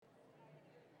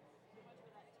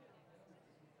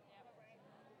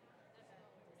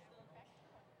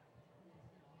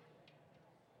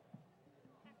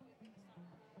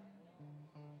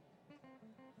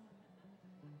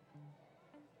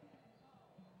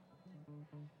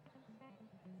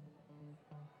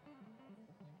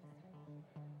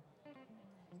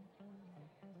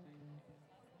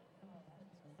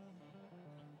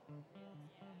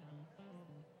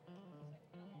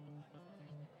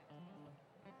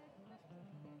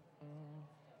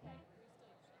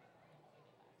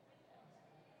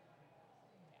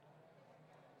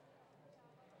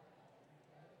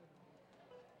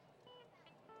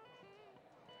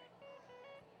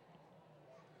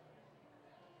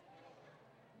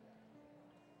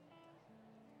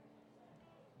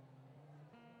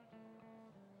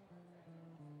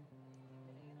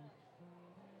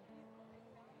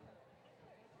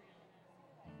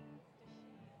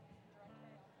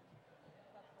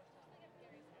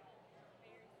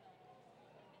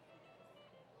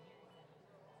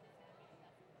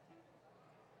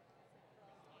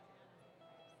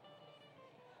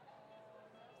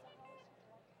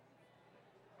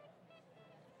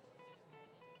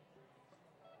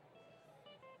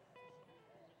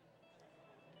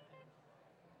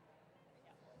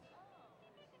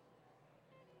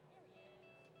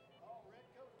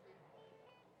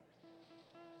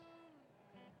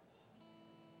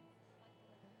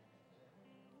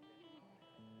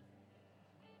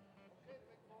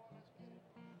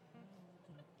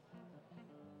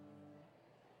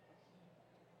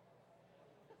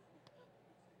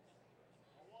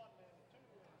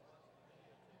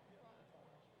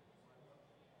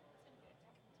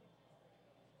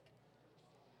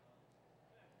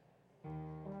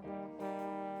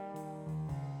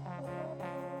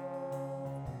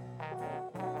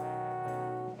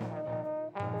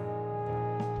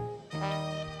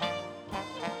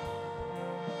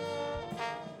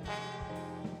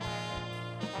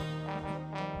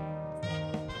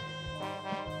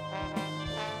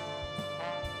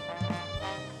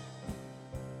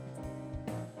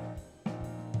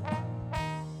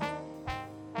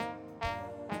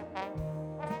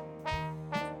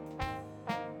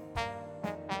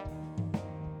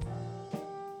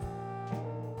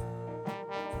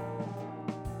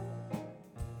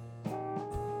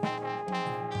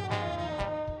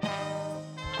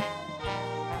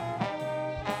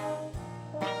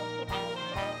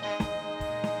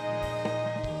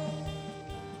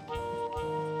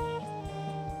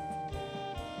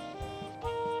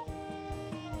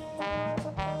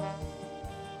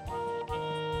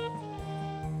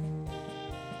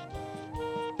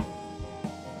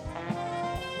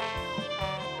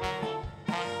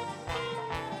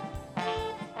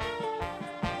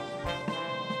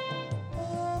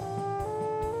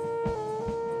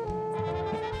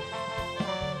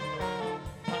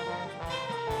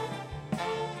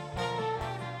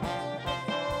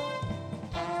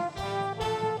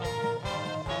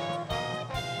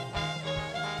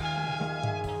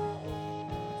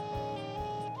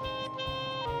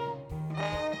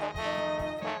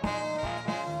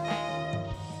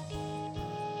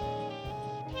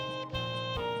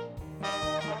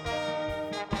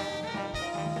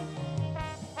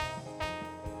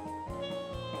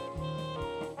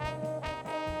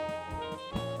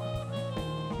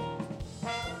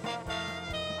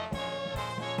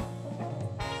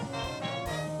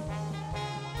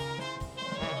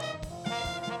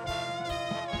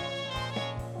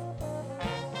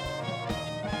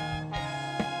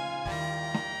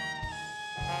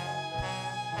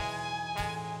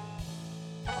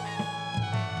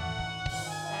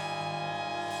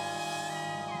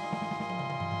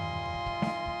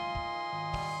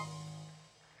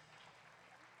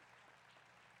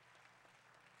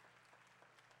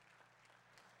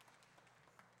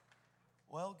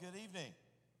Well, good evening.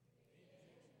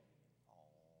 Oh,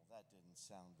 that didn't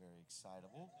sound very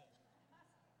excitable.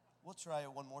 We'll try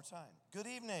it one more time. Good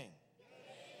evening.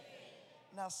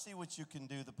 Now see what you can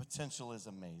do. The potential is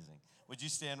amazing. Would you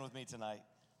stand with me tonight?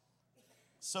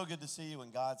 So good to see you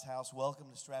in God's house. Welcome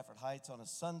to Stratford Heights on a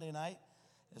Sunday night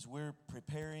as we're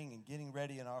preparing and getting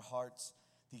ready in our hearts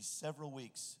these several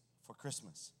weeks for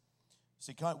Christmas.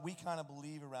 See, we kind of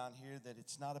believe around here that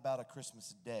it's not about a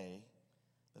Christmas day,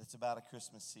 but it's about a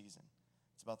Christmas season.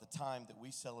 It's about the time that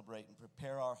we celebrate and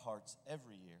prepare our hearts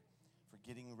every year for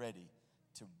getting ready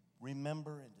to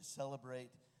remember and to celebrate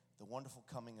the wonderful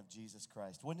coming of Jesus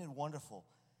Christ. Wasn't it wonderful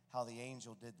how the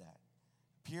angel did that?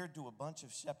 Appeared to a bunch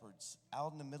of shepherds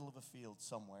out in the middle of a field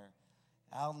somewhere,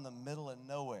 out in the middle of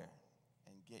nowhere,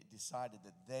 and decided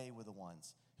that they were the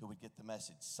ones who would get the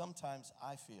message. Sometimes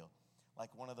I feel like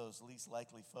one of those least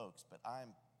likely folks, but I'm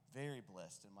very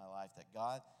blessed in my life that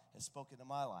God has spoken to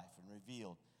my life and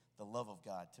revealed the love of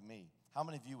God to me. How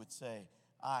many of you would say,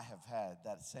 I have had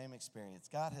that same experience?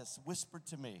 God has whispered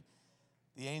to me.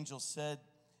 The angel said,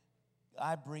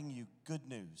 I bring you good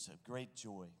news of great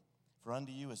joy. For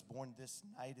unto you is born this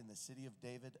night in the city of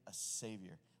David a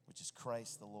Savior, which is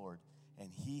Christ the Lord. And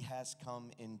he has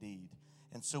come indeed.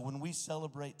 And so when we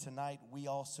celebrate tonight, we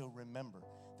also remember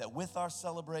that with our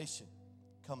celebration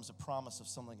comes a promise of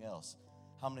something else.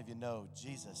 How many of you know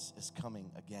Jesus is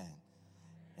coming again?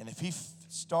 And if he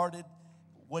started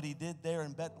what he did there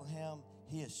in Bethlehem,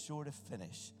 he is sure to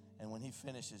finish. And when he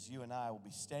finishes, you and I will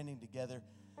be standing together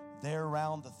there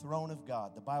around the throne of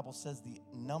God. The Bible says the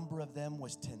number of them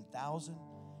was 10,000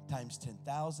 times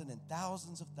 10,000 and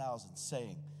thousands of thousands,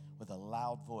 saying with a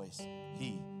loud voice,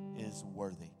 he is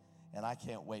worthy. And I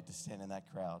can't wait to stand in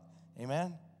that crowd.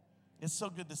 Amen? It's so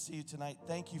good to see you tonight.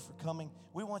 Thank you for coming.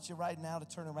 We want you right now to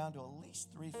turn around to at least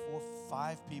 3, 4,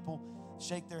 5 people.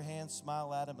 Shake their hands,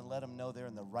 smile at them, and let them know they're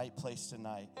in the right place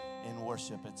tonight in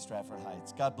worship at Stratford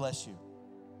Heights. God bless you.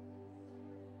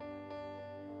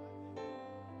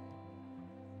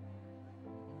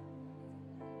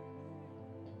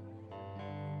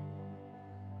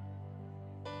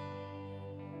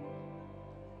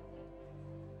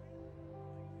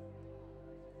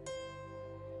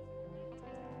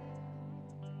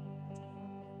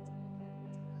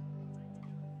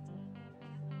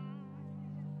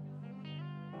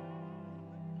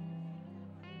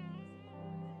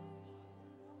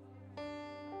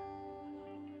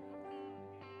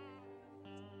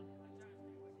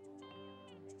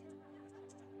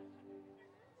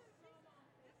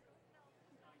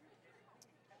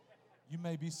 You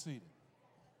may be seated.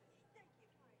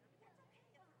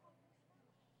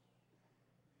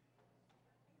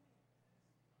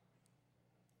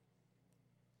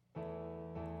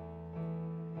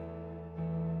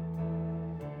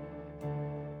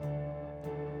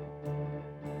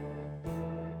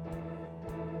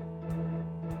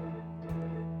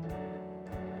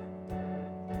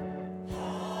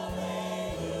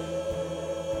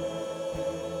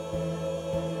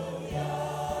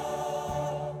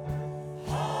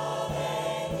 Hallelujah.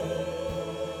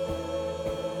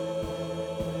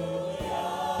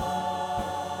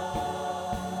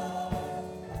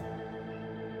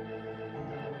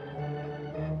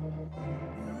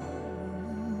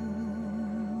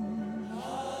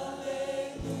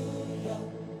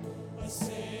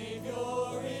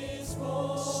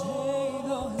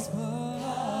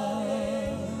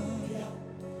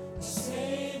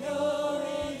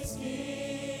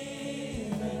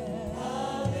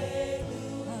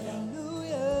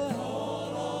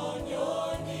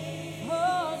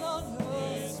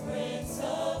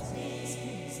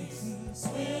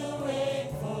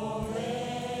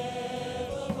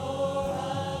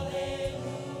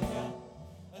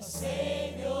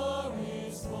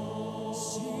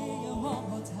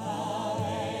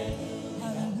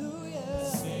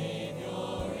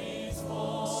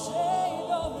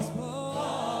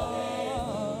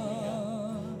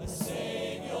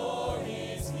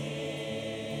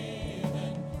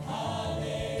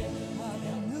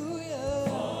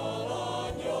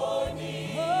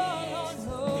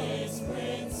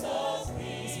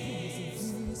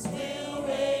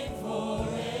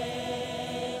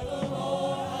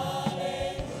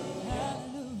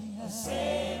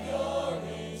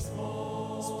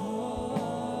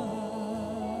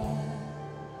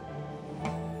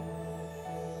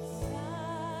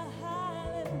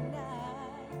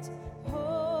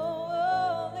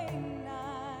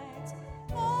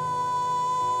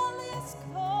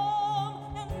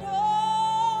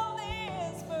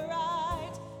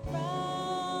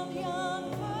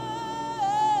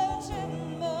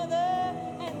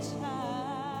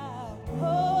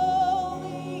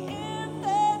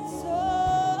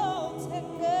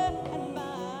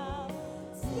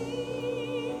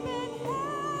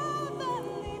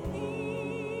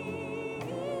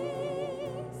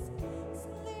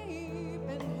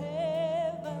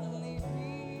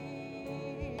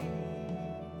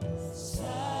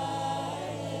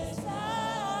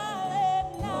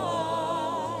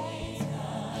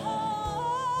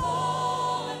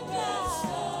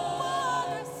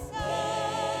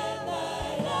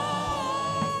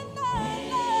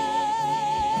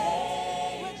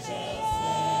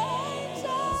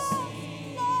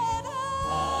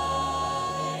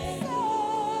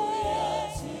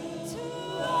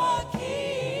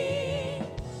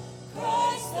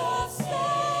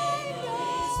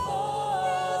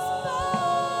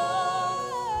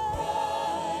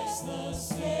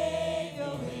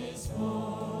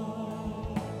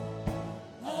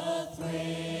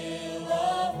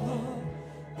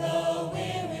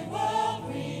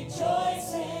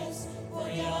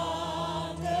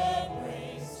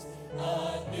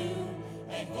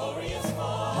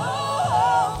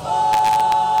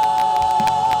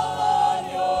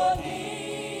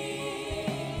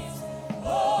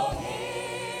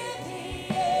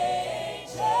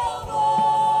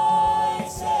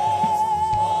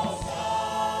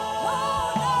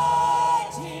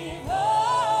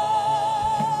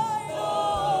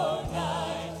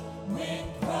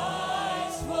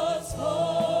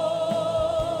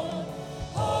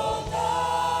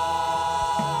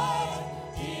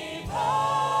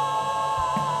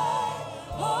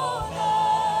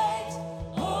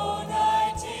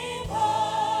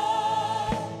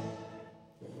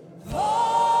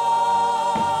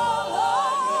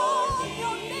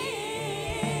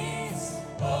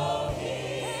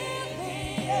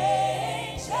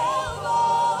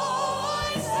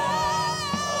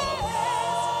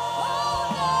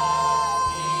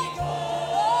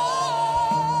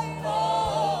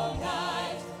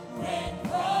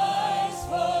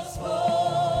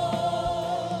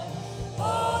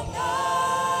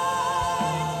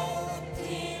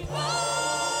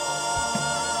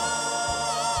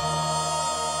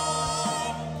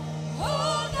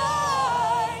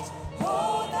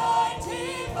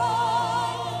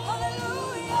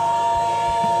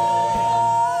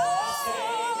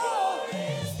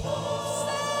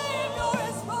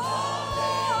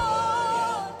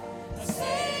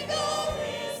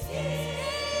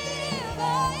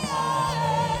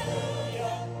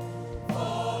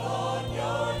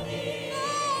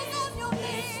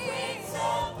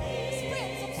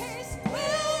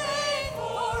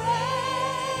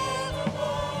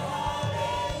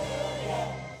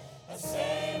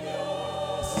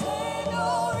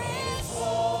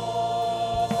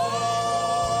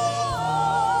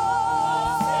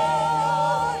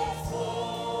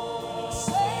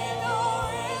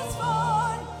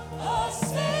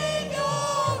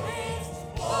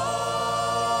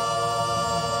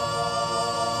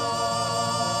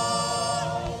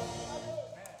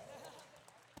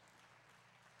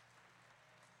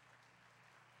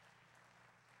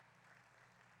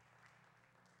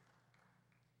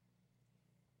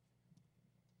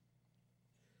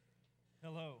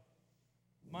 Hello,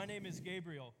 my name is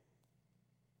Gabriel.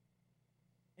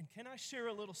 And can I share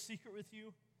a little secret with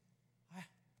you?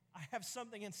 I have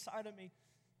something inside of me.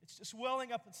 It's just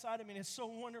welling up inside of me, and it's so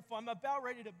wonderful. I'm about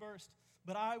ready to burst,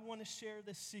 but I want to share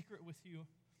this secret with you.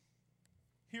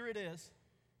 Here it is.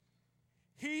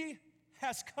 He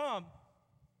has come.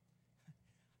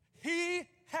 He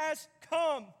has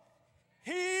come.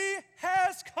 He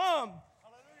has come.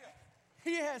 Hallelujah.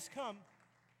 He has come.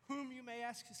 Whom you may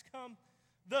ask has come.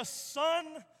 The Son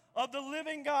of the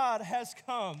living God has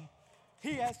come.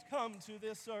 He has come to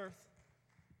this earth.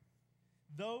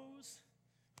 Those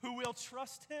who will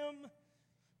trust him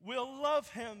will love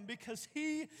him because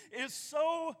he is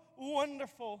so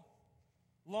wonderful.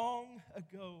 Long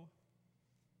ago,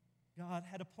 God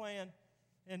had a plan,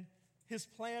 and his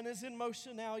plan is in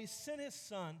motion now. He sent his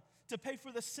Son to pay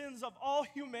for the sins of all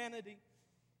humanity,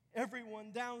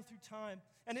 everyone down through time.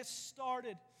 And it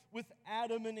started with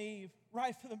Adam and Eve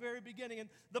right from the very beginning. And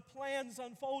the plans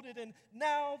unfolded, and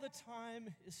now the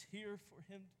time is here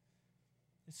for him.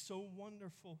 It's so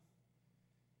wonderful.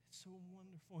 It's so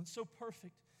wonderful and so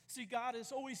perfect. See, God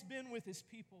has always been with his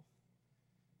people.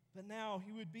 But now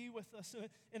he would be with us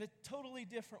in a totally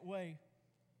different way.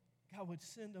 God would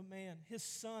send a man, his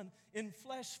Son, in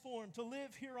flesh form to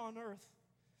live here on earth,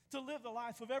 to live the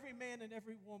life of every man and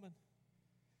every woman,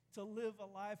 to live a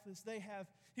life as they have.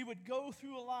 He would go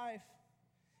through a life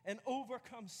and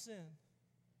overcome sin.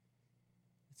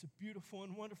 It's a beautiful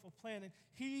and wonderful plan, and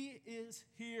he is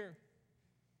here.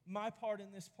 My part in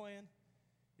this plan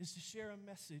is to share a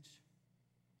message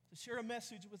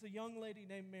with a young lady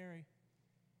named Mary,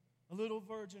 a little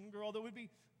virgin girl that would be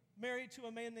married to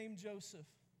a man named Joseph.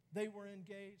 They were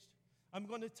engaged. I'm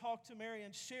going to talk to Mary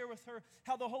and share with her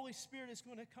how the Holy Spirit is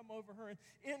going to come over her, and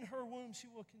in her womb she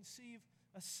will conceive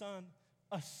a son,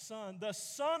 the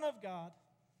Son of God.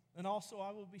 And also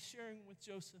I will be sharing with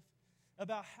Joseph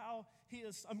about how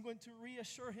I'm going to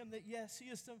reassure him that yes, he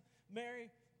is to marry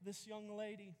this young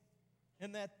lady,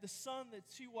 and that the son that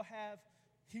she will have,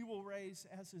 he will raise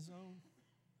as his own.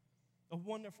 A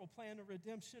wonderful plan of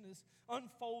redemption is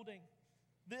unfolding.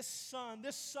 This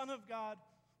Son of God,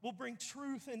 will bring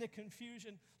truth into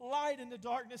confusion, light into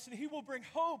darkness, and he will bring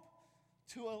hope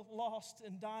to a lost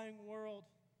and dying world.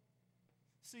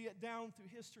 See it down through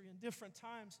history in different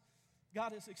times.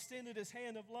 God has extended his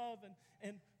hand of love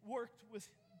and worked with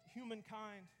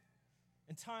humankind.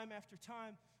 And time after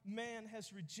time, man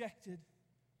has rejected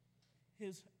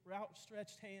his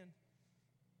outstretched hand.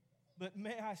 But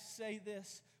may I say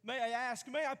this, may I ask,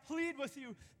 may I plead with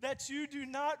you that you do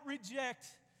not reject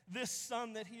this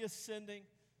Son that he is sending.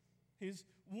 He's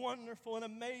wonderful and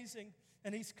amazing,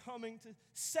 and he's coming to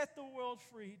set the world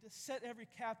free, to set every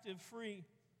captive free.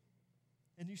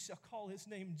 And you shall call his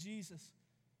name Jesus,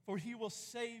 for he will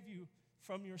save you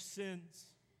from your sins.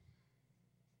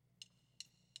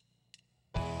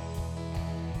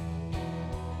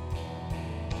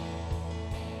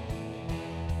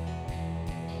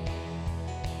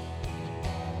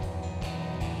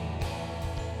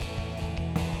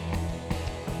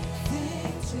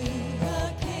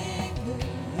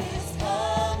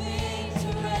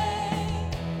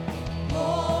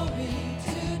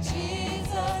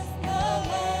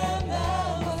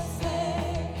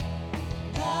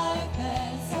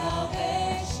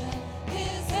 Salvation.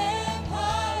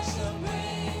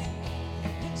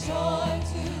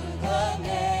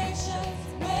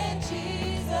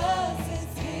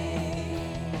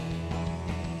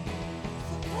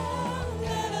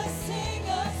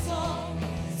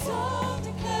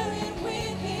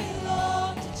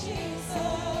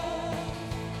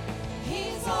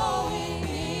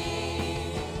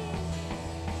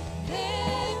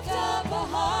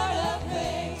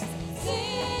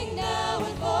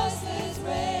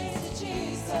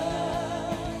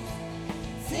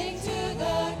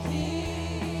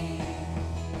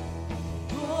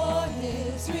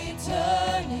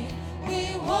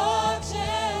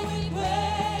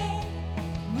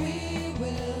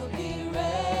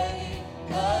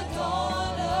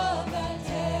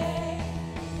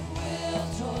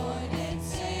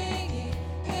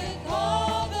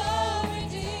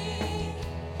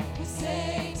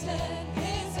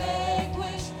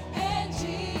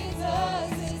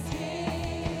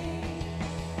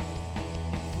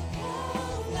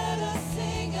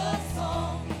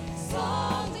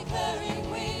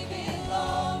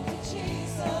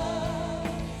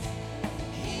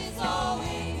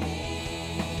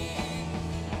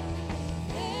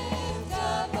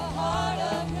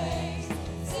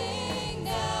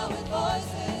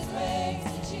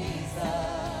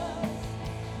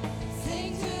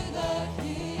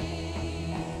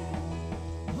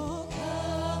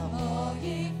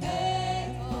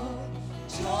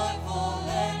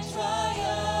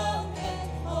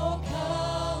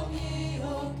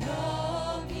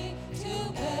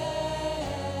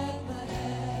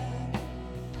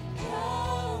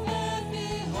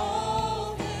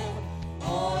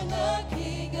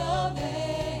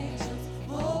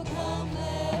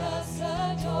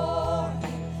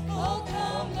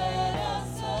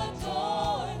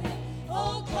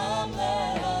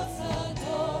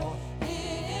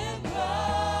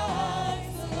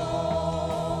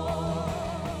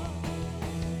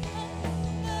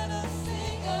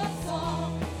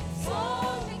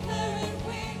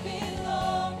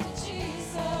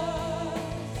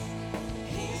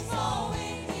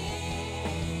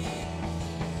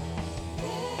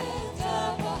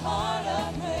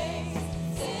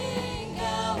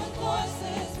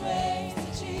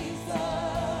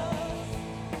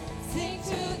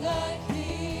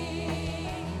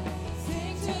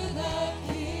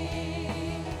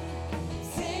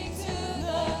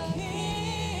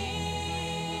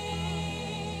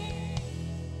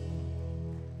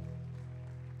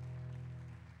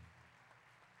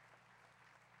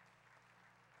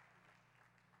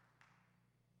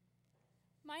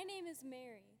 My name is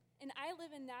Mary, and I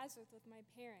live in Nazareth with my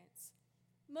parents.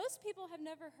 Most people have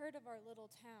never heard of our little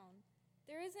town.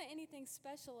 There isn't anything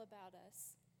special about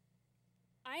us.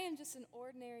 I am just an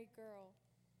ordinary girl.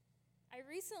 I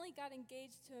recently got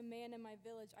engaged to a man in my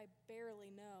village I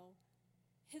barely know.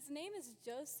 His name is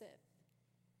Joseph.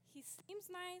 He seems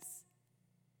nice,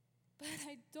 but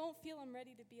I don't feel I'm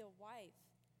ready to be a wife.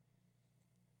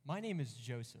 My name is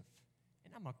Joseph,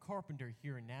 and I'm a carpenter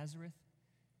here in Nazareth.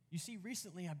 You see,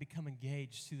 recently I've become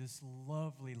engaged to this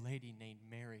lovely lady named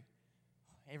Mary.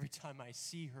 Every time I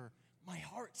see her, my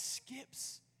heart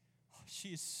skips.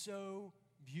 She is so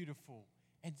beautiful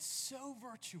and so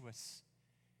virtuous.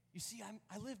 You see,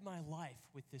 I live my life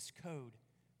with this code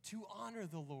to honor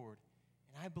the Lord,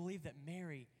 and I believe that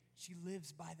Mary, she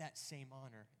lives by that same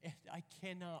honor, and I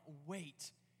cannot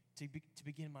wait to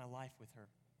begin my life with her.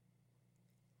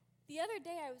 The other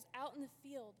day I was out in the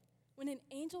field when an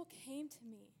angel came to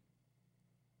me.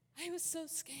 I was so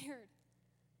scared,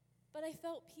 but I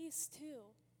felt peace too.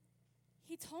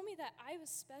 He told me that I was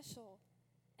special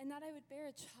and that I would bear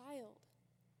a child,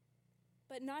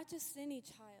 but not just any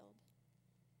child,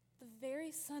 the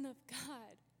very Son of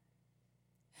God.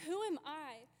 Who am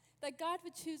I that God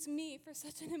would choose me for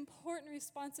such an important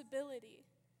responsibility?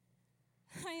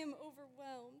 I am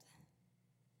overwhelmed.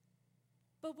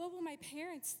 But what will my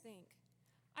parents think?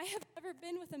 I have never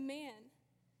been with a man.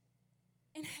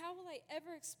 And how will I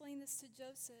ever explain this to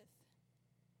Joseph?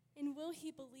 And will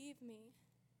he believe me?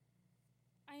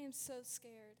 I am so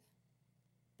scared,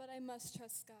 but I must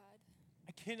trust God.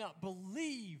 I cannot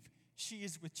believe she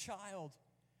is with child,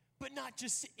 but not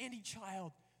just any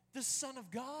child, the Son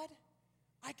of God.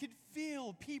 I could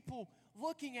feel people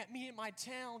looking at me in my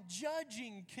town,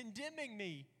 judging, condemning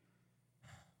me.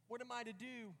 What am I to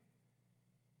do?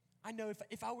 I know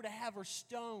if I were to have her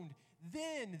stoned,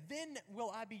 then will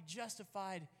I be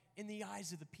justified in the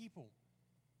eyes of the people.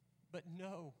 But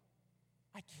no,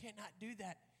 I cannot do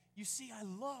that. You see, I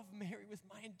love Mary with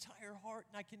my entire heart,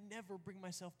 and I can never bring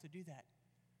myself to do that.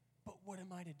 But what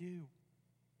am I to do?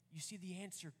 You see, the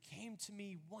answer came to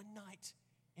me one night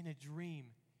in a dream.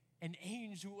 An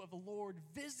angel of the Lord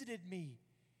visited me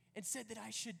and said that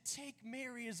I should take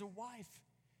Mary as a wife,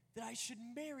 that I should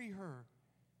marry her,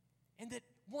 and that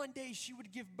one day she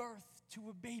would give birth to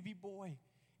a baby boy,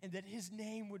 and that his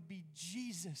name would be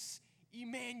Jesus,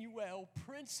 Emmanuel,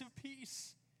 Prince of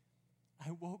Peace.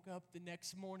 I woke up the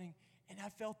next morning, and I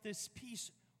felt this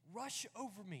peace rush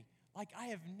over me like I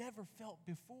have never felt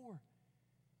before.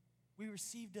 We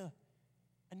received a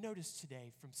notice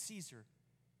today from Caesar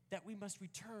that we must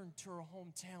return to our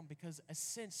hometown because a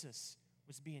census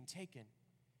was being taken.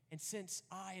 And since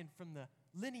I am from the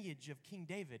lineage of King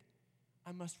David,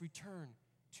 I must return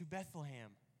to Bethlehem.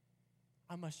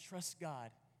 I must trust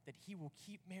God that he will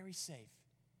keep Mary safe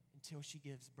until she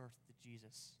gives birth to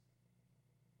Jesus.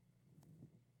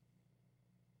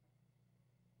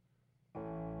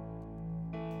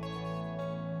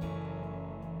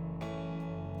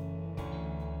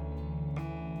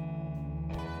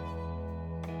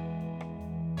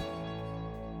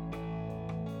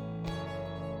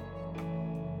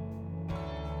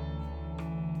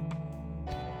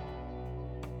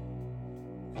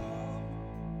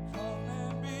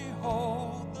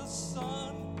 Behold the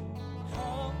Son,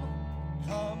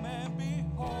 come and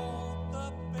behold.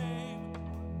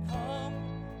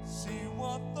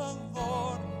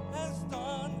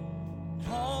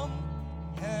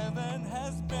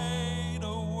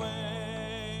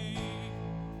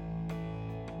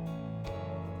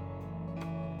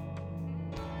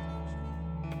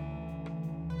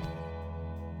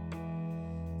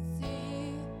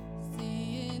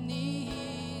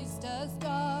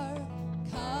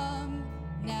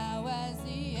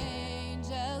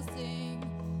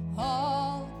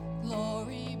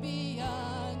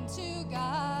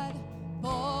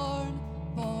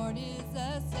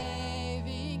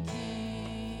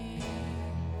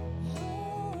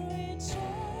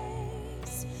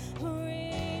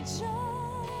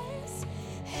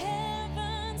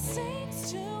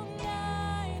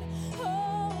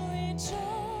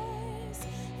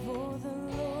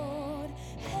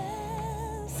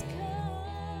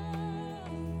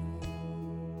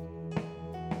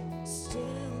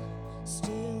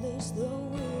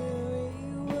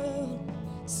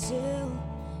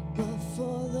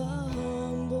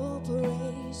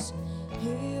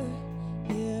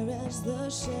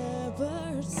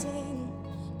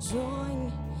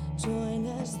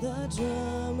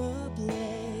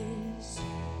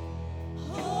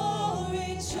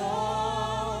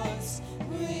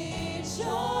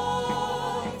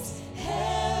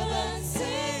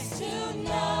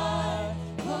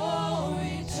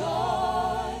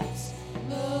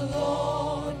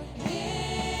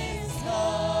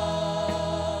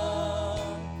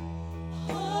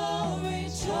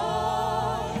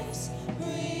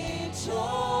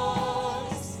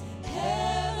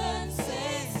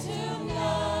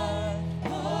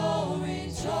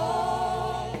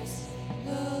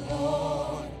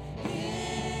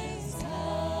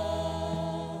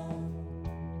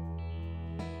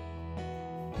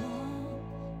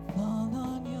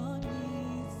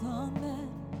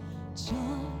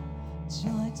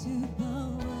 to the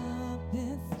world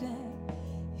this day.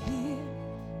 Here,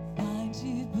 find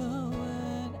you the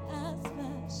word as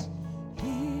flesh.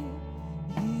 Here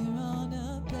on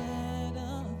a bed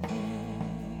of hay.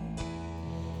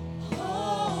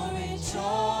 Oh,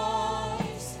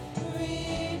 rejoice,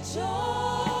 rejoice.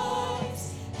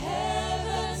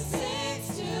 Heaven sings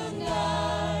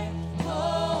tonight.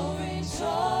 Oh,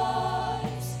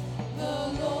 rejoice. The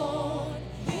Lord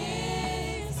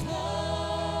is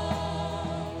come.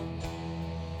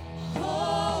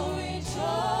 Oh,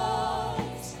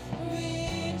 rejoice,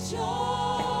 rejoice.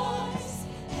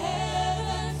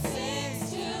 Heaven sings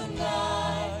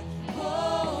tonight.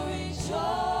 Oh,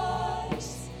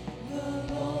 rejoice. The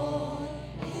Lord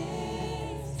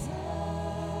is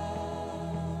come.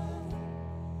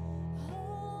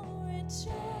 Oh,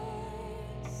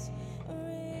 rejoice,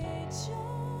 rejoice.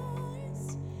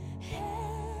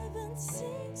 Heaven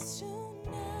sings tonight.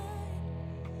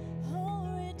 Oh,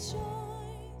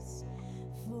 rejoice,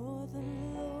 for the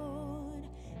Lord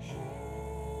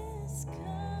has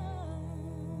come.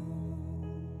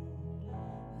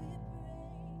 We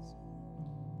praise you.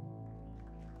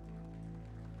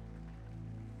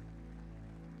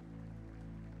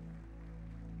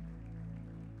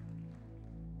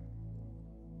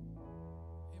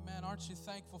 Amen. Aren't you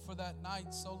thankful for that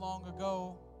night so long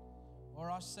ago where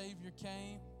our Savior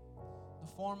came in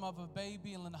the form of a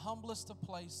baby in the humblest of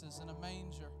places in a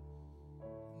manger?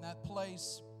 In that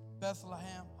place,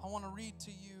 Bethlehem. I want to read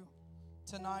to you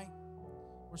tonight.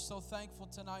 We're so thankful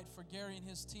tonight for Gary and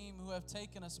his team who have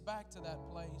taken us back to that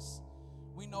place.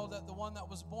 We know that the one that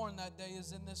was born that day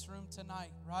is in this room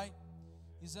tonight, right?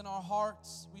 He's in our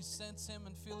hearts. We sense him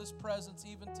and feel his presence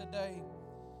even today.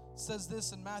 It says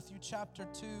this in Matthew chapter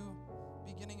 2,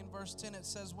 beginning in verse 10. It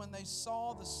says, when they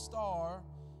saw the star,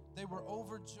 they were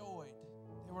overjoyed.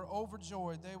 They were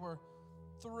overjoyed. They were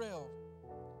thrilled.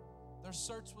 Their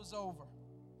search was over.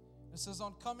 It says,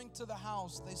 on coming to the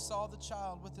house, they saw the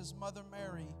child with his mother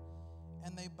Mary,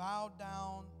 and they bowed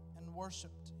down and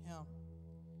worshiped him.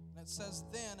 And it says,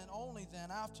 then and only then,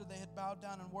 after they had bowed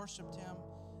down and worshiped him,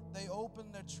 they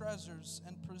opened their treasures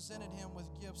and presented him with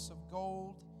gifts of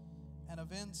gold and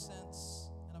of incense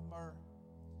and of myrrh.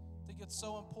 I think it's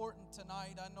so important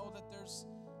tonight. I know that there's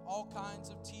all kinds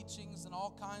of teachings and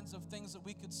all kinds of things that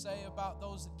we could say about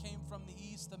those that came from the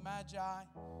east, the Magi.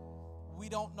 We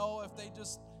don't know if they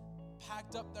just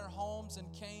packed up their homes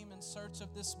and came in search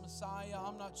of this Messiah.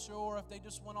 I'm not sure if they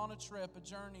just went on a trip, a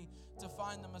journey to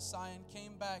find the Messiah and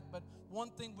came back. But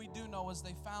one thing we do know is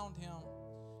they found him.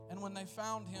 And when they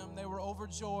found him, they were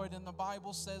overjoyed. And the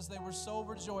Bible says they were so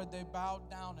overjoyed, they bowed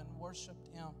down and worshiped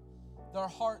him. Their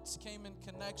hearts came in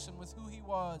connection with who he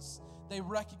was. They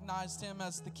recognized him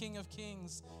as the King of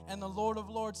Kings and the Lord of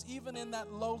Lords, even in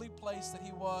that lowly place that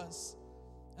he was.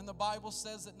 And the Bible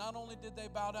says that not only did they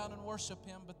bow down and worship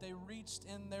him, but they reached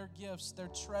in their gifts, their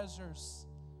treasures,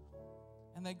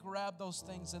 and they grabbed those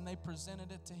things and they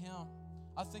presented it to him.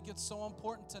 I think it's so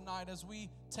important tonight as we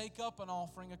take up an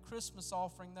offering, a Christmas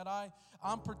offering that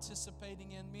I'm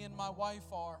participating in, me and my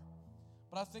wife are.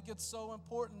 But I think it's so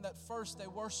important that first they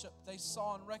worshiped, they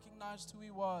saw and recognized who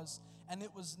he was, and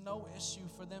it was no issue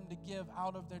for them to give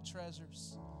out of their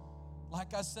treasures.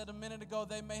 Like I said a minute ago,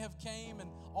 they may have came and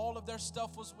all of their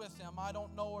stuff was with them. I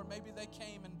don't know, or maybe they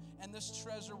came and this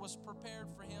treasure was prepared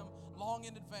for him long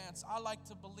in advance. I like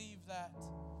to believe that.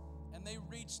 And they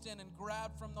reached in and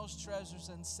grabbed from those treasures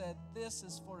and said, this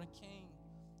is for a king.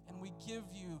 And we give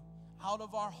you out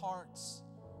of our hearts,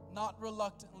 not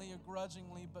reluctantly or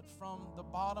grudgingly, but from the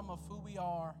bottom of who we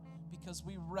are, because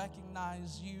we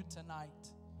recognize you tonight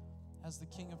as the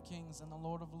King of Kings and the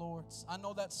Lord of Lords. I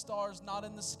know that star's not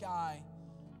in the sky,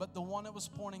 but the one it was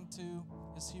pointing to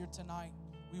is here tonight.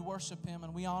 We worship him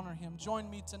and we honor him. Join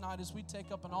me tonight as we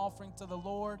take up an offering to the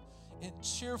Lord, a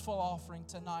cheerful offering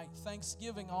tonight,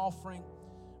 thanksgiving offering,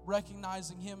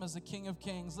 recognizing him as the King of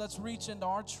Kings. Let's reach into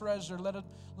our treasure. Let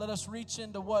us reach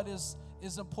into what is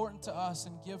important to us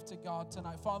and give to God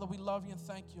tonight. Father, we love you and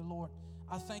thank you, Lord.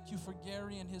 I thank you for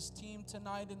Gary and his team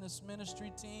tonight, and this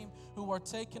ministry team who are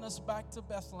taking us back to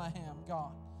Bethlehem,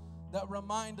 God, that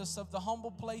remind us of the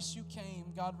humble place you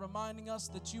came, God, reminding us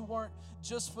that you weren't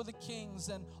just for the kings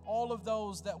and all of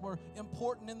those that were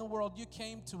important in the world. You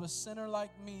came to a sinner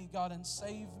like me, God, and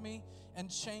saved me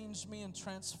and changed me and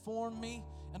transformed me.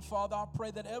 And Father, I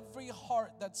pray that every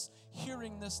heart that's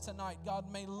hearing this tonight,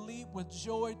 God, may leap with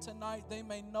joy tonight. They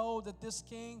may know that this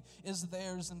King is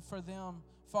theirs and for them.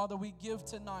 Father, we give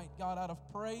tonight, God, out of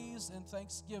praise and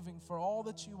thanksgiving for all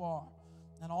that you are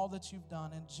and all that you've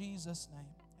done. In Jesus'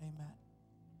 name, amen.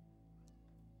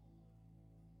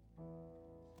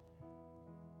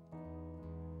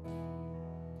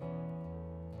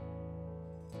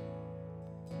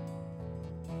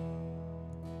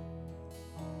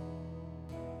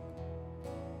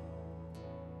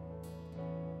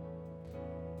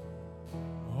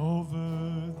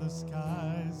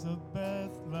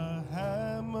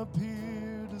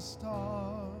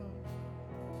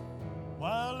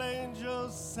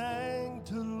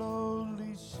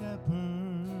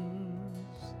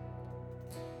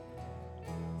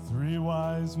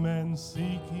 wise men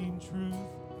seeking truth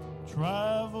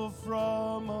travel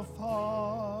from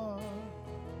afar,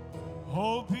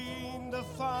 hoping to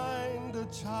find a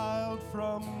child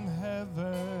from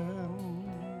heaven.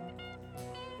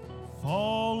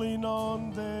 Falling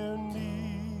on their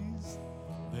knees,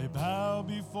 they bow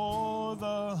before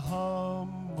the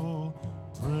humble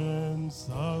Prince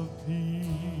of Peace.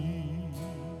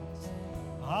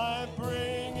 I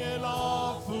bring an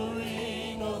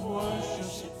offering of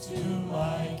worship to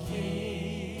my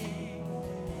King.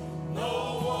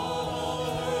 No one on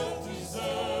earth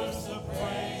deserves the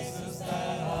praises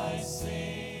that I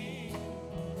sing.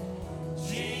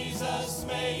 Jesus,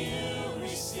 may you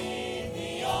receive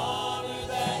the honor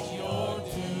that you're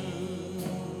due.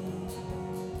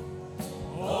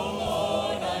 Oh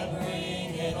Lord, I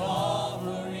bring an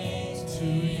offering to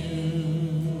you.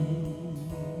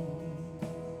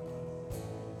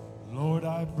 Lord,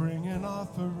 I bring an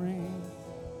offering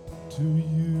to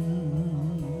you.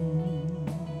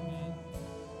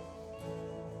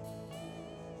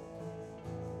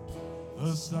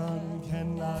 The sun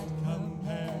cannot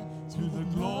compare to the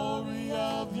glory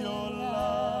of your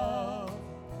love.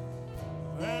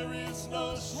 There is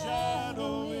no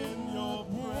shadow in your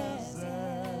presence.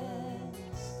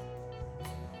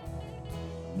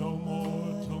 No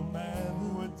mortal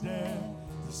man would dare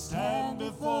to stand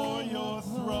before your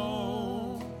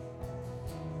throne,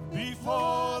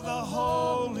 before the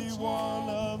Holy One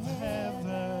of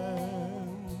heaven.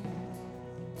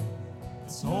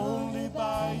 It's only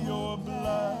by your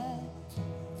blood,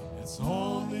 it's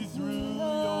only through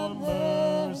your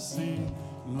mercy,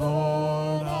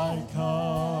 Lord, I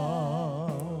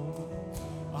come.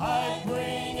 I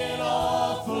bring an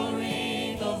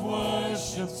offering of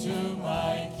worship to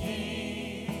my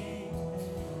King.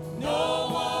 No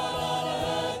one on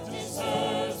earth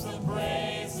deserves the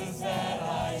praises that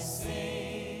I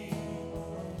sing.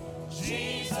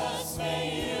 Jesus, may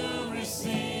you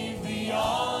receive the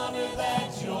honor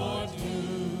that you're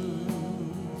due.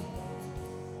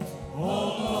 Oh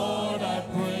Lord, I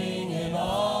bring an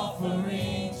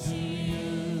offering to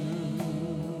you.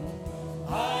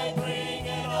 I bring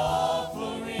an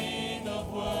offering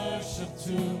of worship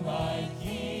to my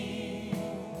King.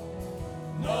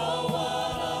 No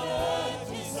one on earth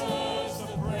deserves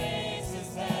the praises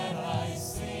that I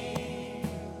sing.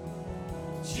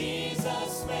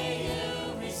 Jesus, may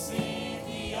you receive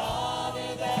the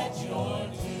honor that you're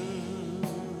due.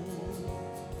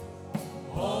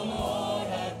 Oh Lord,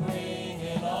 I bring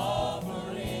an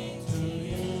offering to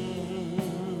you.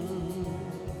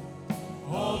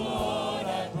 Oh Lord,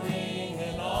 I bring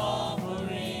an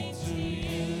offering to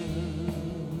you.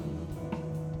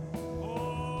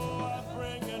 Oh, I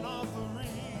bring an offering.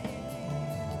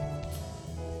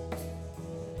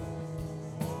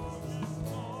 Oh, yes,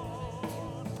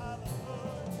 Lord,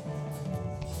 hallelujah.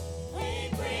 We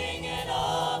bring an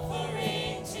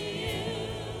offering to you.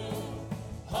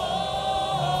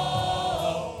 Oh,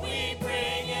 we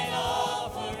bring an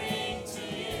offering to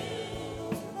you.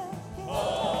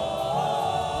 Oh,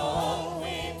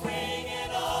 we bring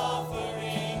an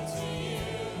offering to you.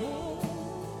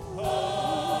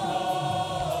 Oh,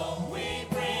 we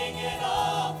bring an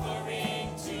offering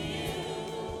to you.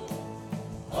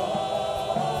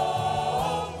 Oh,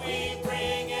 we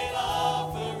bring an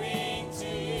offering to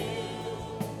you.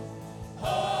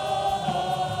 Oh,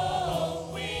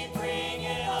 we bring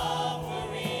an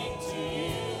offering to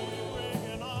you.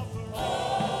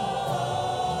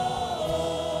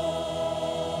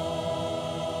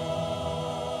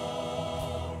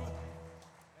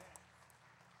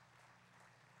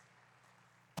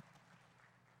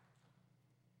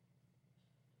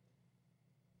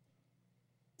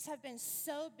 Have been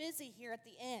so busy here at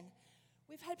the inn.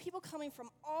 We've had people coming from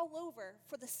all over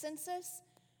for the census.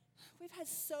 We've had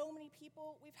so many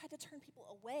people, we've had to turn people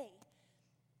away.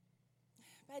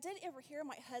 But I did overhear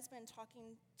my husband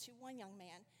talking to one young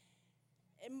man.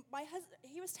 And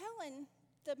he was telling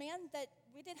the man that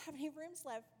we didn't have any rooms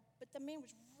left, but the man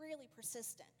was really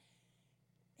persistent.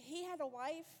 He had a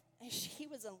wife, and she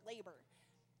was in labor.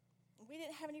 We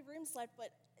didn't have any rooms left,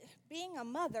 but being a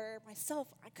mother myself,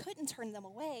 I couldn't turn them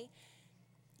away.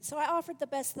 So I offered the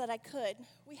best that I could.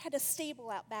 We had a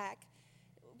stable out back.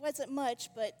 It wasn't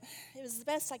much, but it was the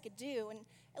best I could do. And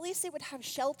at least they would have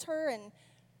shelter, and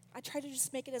I tried to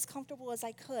just make it as comfortable as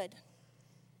I could.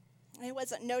 And it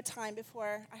wasn't no time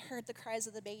before I heard the cries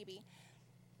of the baby.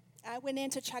 I went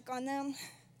in to check on them,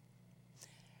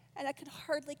 and I could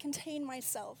hardly contain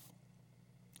myself.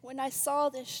 When I saw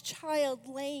this child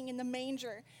laying in the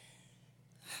manger,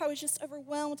 I was just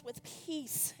overwhelmed with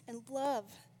peace and love.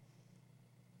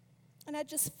 And I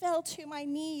just fell to my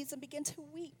knees and began to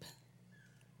weep.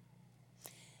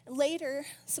 Later,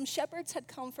 some shepherds had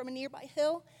come from a nearby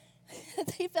hill.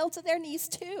 They fell to their knees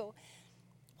too.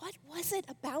 What was it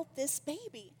about this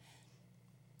baby?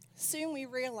 Soon we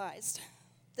realized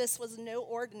this was no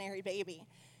ordinary baby.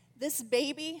 This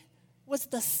baby was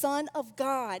the Son of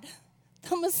God,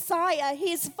 the Messiah.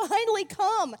 He's finally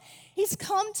come. He's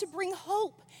come to bring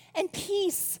hope and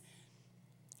peace.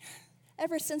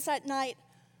 Ever since that night,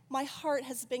 my heart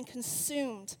has been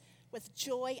consumed with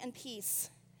joy and peace,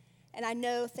 and I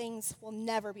know things will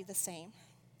never be the same.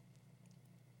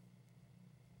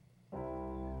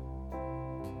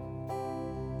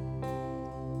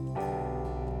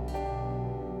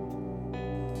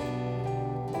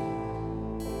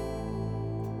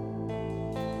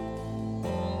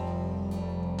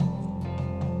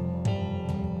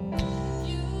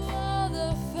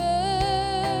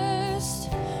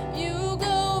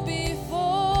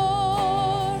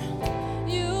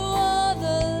 You are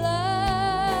the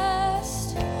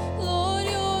last, Lord,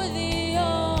 you're the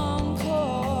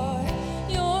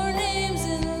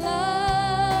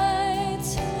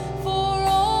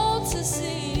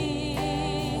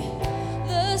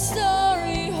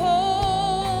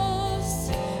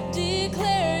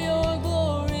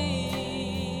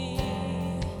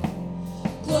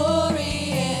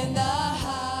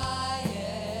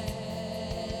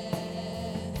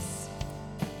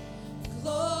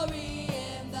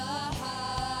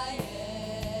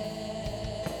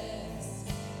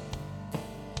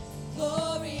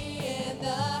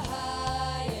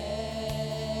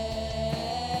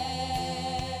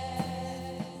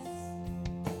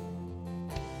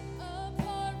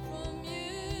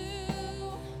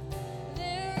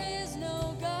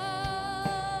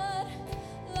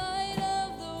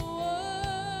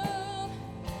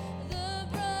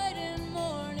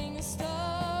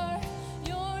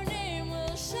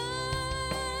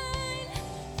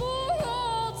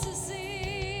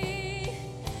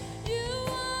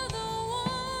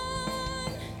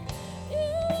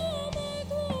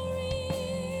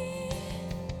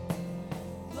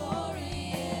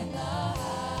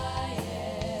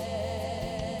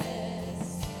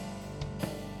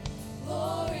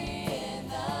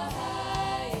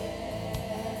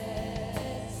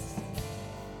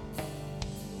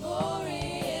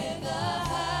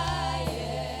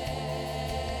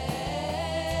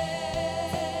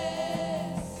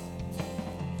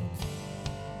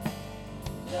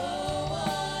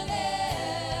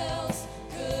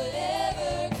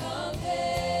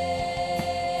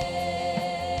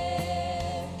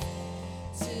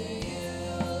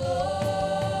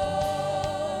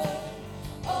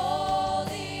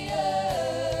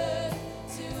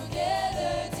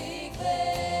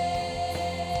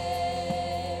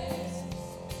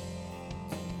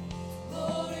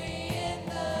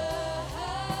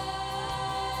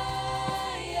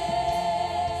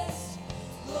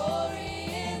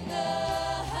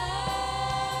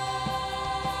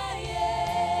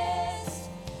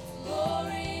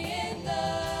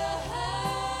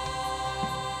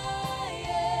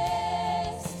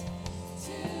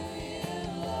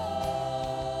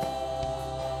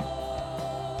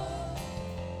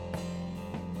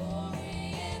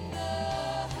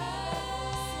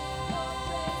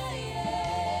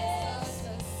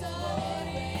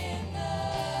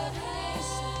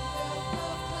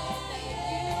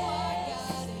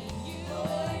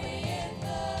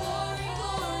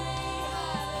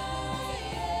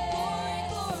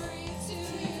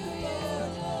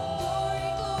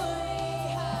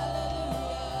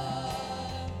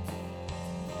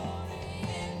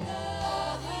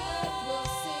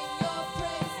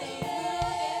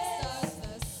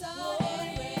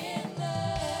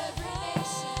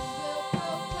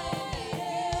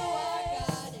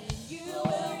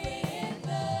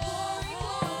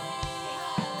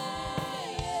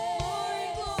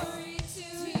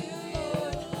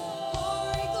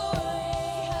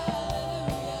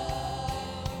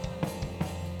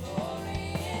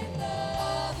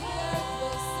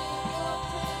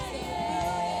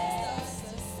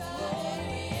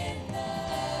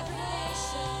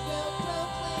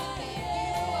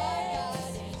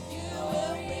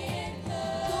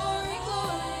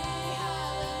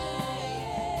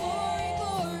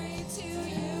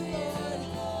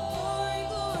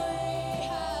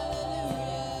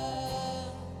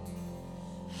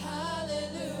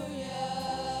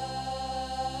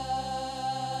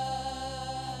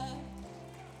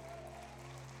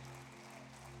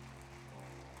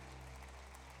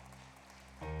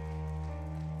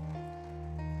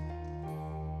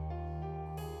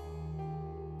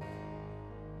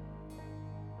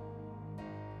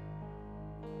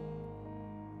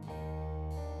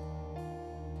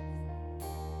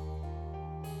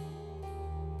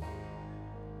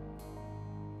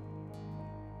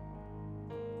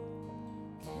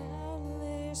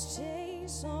countless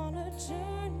days on a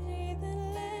journey that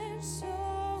led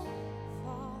so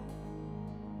far.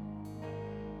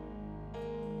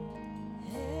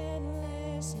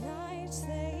 Endless nights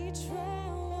they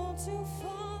traveled to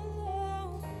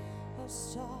follow a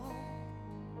star.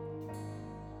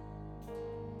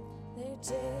 They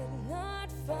did not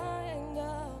find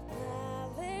a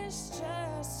palace,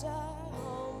 just a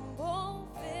humble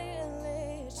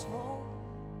village home.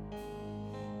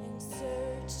 And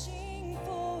searching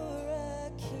for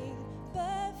a king,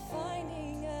 but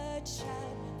finding a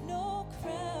child, no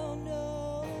crown,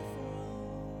 no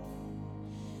throne.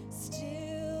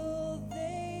 Still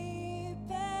they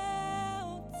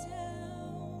bowed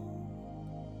down.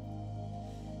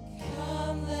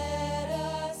 Come, let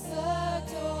us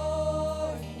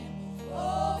adore him.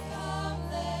 Oh, come,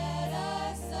 let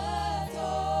us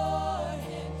adore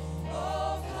him.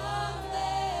 Oh, come,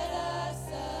 let us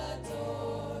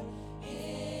adore him.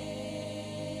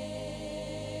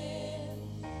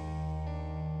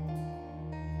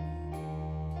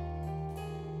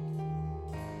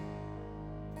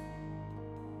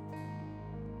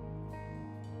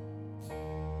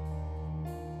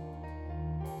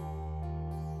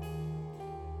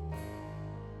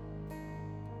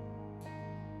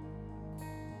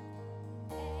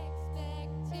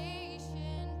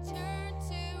 Expectation turned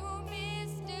to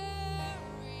mystery,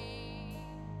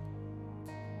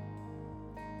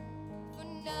 for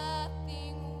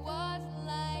nothing was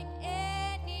like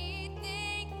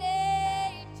anything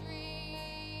they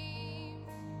dreamed.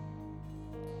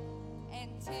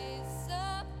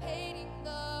 Anticipating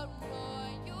the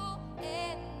royal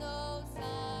and those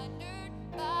honored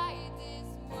by this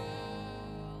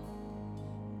world.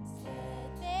 Instead,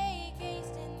 they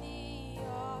gazed in the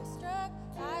awestruck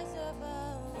eyes of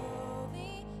a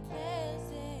lowly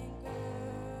peasant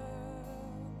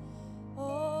girl,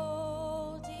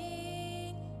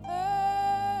 holding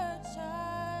her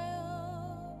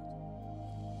child.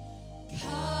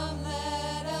 Come,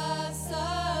 let us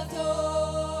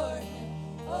adore him.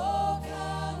 Oh,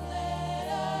 come, let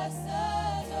us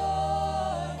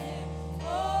adore him.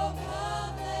 Oh,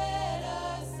 come, let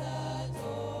us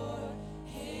adore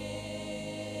him.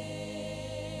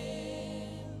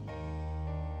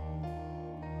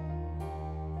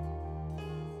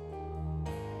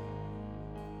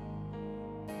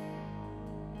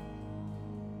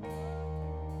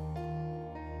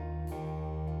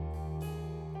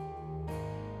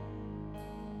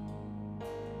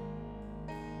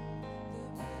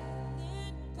 The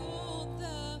brilliant gold,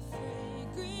 the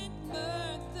fragrant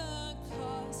myrrh, the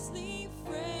costly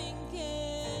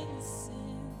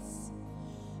frankincense,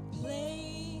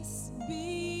 placed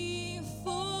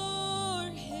before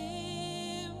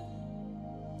him.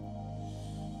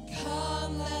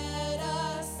 Come, let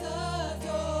us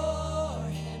adore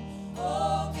him.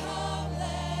 Oh, come,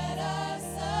 let us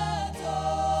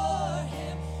adore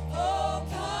him. Oh,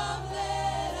 come,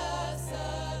 let us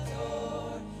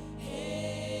adore him.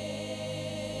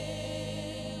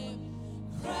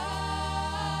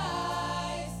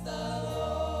 Christ the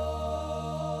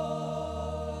Lord.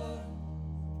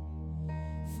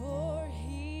 For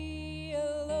he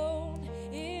alone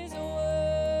is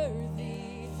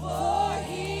worthy. For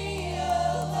he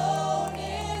alone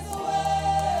is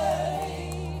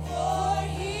worthy. For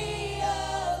he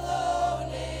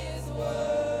alone is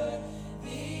worthy.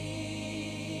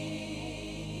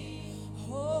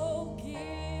 Oh,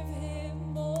 give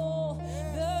him all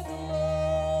the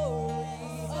glory.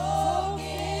 Oh,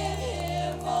 give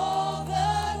him all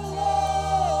the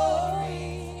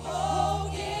glory. Oh,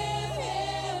 give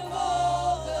him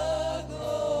all the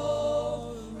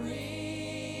glory.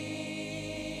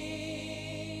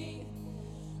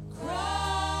 Christ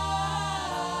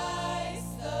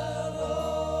the Lord.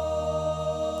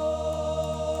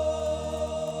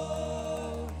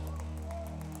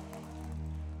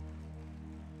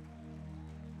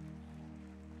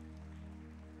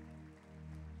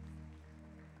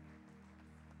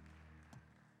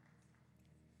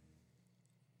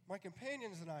 My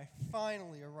companions and I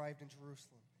finally arrived in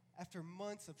Jerusalem after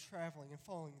months of traveling and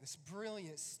following this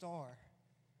brilliant star.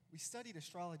 We studied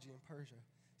astrology in Persia,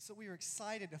 so we were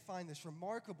excited to find this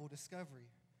remarkable discovery.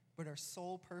 But our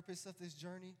sole purpose of this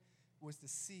journey was to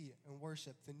see and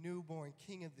worship the newborn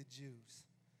King of the Jews.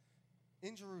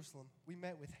 In Jerusalem, we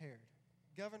met with Herod,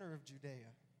 governor of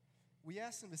Judea. We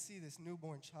asked him to see this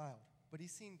newborn child, but he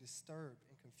seemed disturbed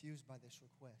and confused by this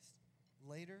request.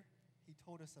 Later, he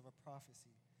told us of a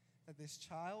prophecy that this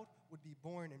child would be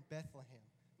born in Bethlehem,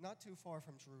 not too far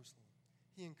from Jerusalem.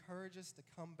 He encouraged us to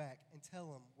come back and tell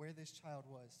him where this child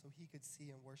was so he could see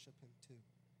and worship him too.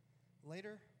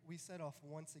 Later, we set off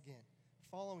once again,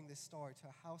 following this star to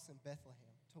a house in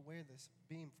Bethlehem, to where this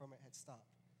beam from it had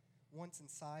stopped. Once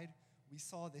inside, we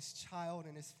saw this child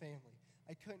and his family.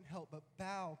 I couldn't help but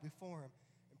bow before him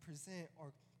and present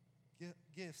our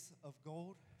gifts of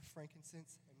gold,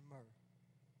 frankincense, and myrrh.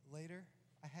 Later,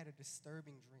 I had a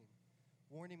disturbing dream,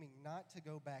 warning me not to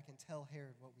go back and tell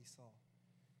Herod what we saw.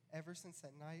 Ever since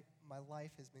that night, my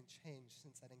life has been changed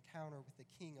since that encounter with the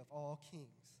King of all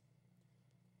kings.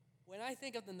 When I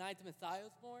think of the night the Messiah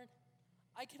was born,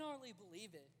 I can hardly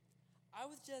believe it. I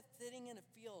was just sitting in a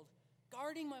field,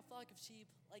 guarding my flock of sheep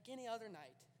like any other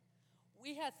night.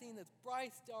 We had seen this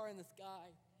bright star in the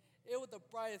sky. It was the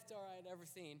brightest star I had ever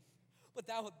seen. But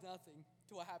that was nothing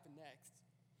to what happened next.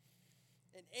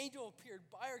 An angel appeared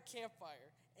by our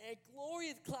campfire, and a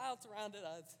glorious cloud surrounded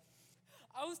us.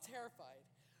 I was terrified,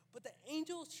 but the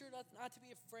angel assured us not to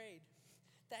be afraid,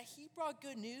 that he brought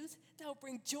good news that will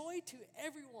bring joy to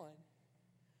everyone.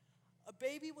 A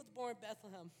baby was born in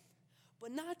Bethlehem,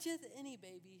 but not just any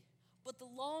baby, but the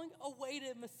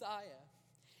long-awaited Messiah.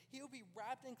 He will be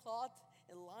wrapped in cloths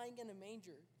and lying in a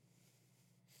manger.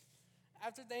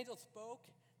 After the angel spoke,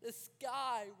 the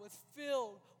sky was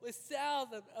filled with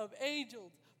sounds of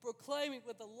angels proclaiming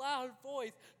with a loud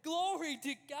voice, "Glory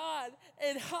to God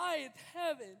in highest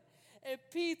heaven, and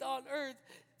peace on earth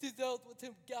to those with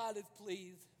whom God is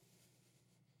pleased."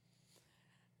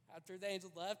 After the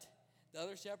angels left, the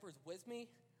other shepherds with me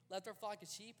left their flock of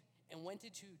sheep and went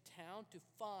into town to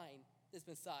find this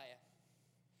Messiah.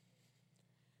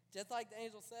 Just like the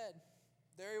angel said,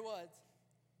 there he was,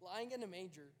 lying in a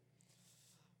manger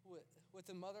with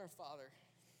his mother and father.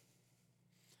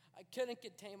 I couldn't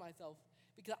contain myself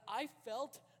because I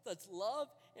felt such love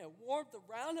and warmth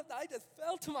around him that I just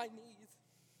fell to my knees.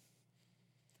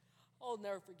 I'll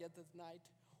never forget this night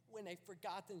when a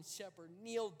forgotten shepherd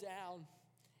kneeled down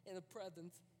in the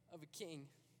presence of a king.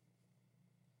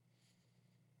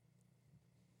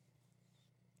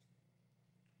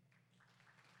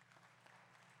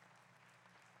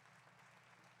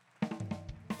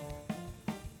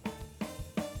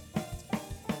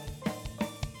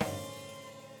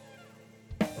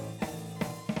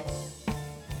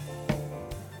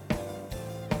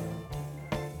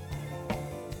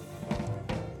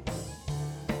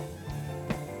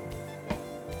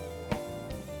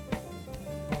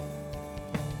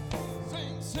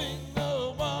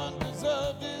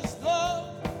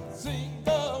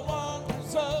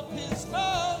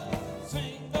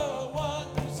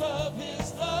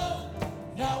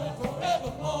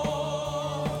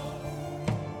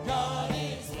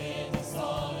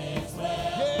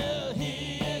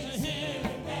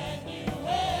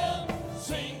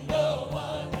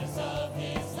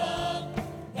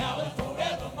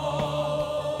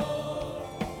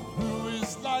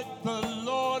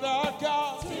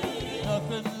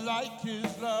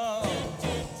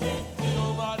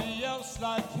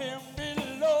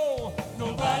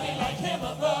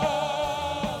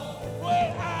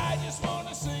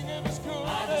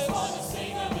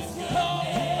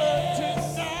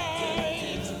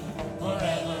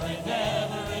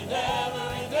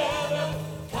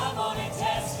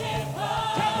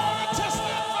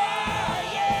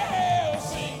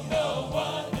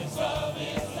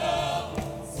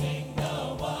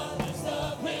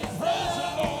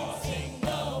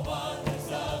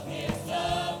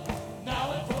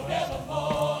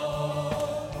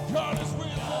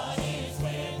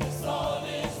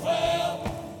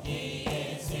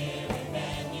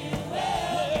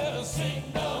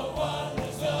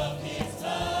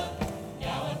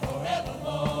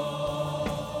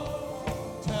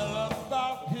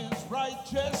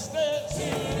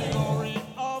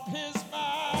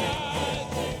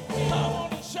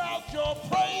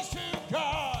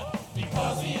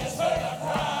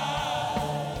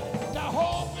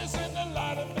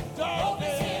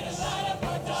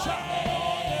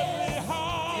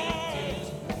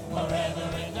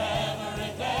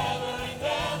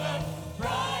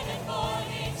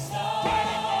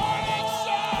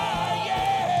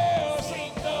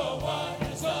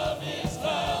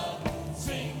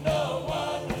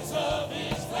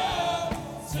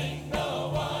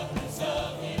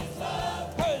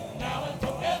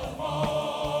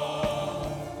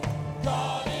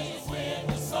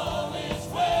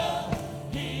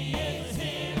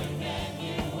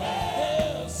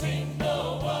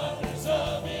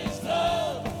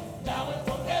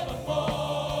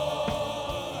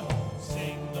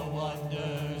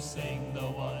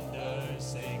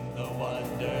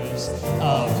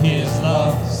 Of his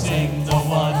love, sing the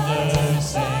wonders,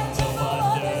 sing the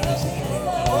wonders, sing the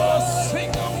wonders,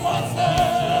 sing the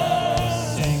wonders,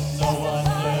 sing the wonders, sing the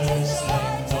wonders,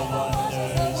 sing the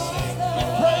wonders. We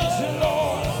praise you, Lord.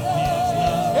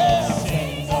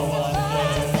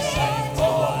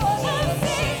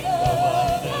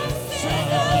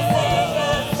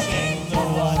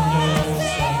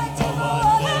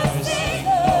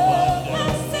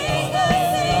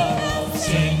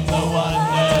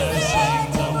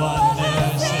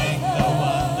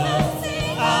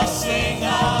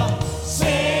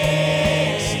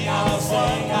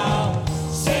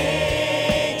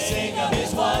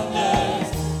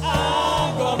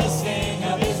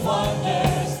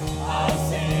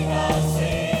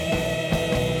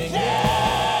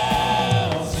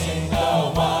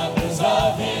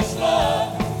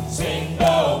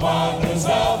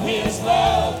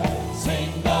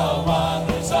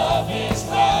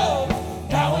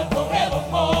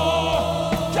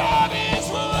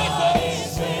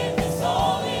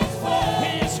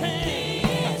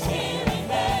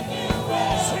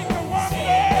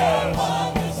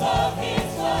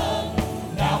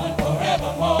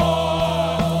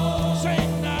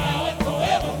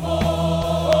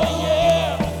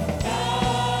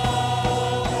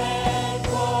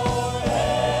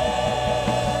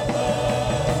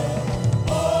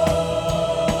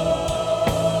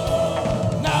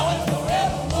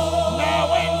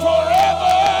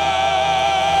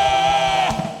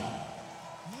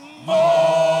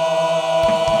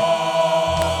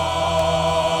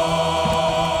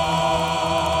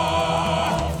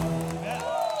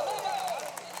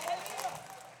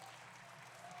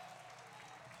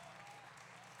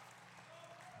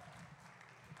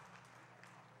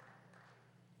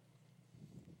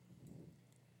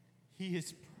 He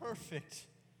is perfect.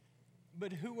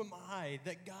 But who am I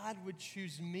that God would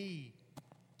choose me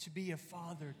to be a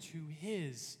father to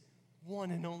his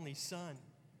one and only son?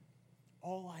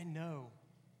 All I know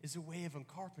is a way of a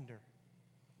carpenter.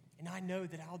 And I know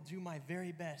that I'll do my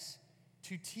very best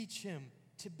to teach him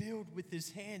to build with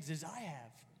his hands as I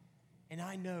have. And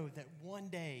I know that one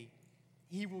day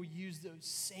he will use those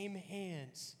same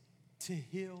hands to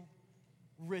heal,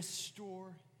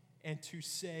 restore, and to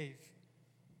save.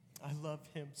 I love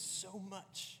him so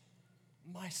much,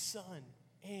 my son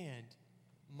and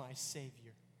my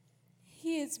Savior.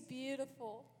 He is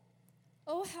beautiful.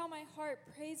 Oh, how my heart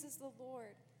praises the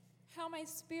Lord. How my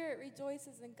spirit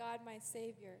rejoices in God my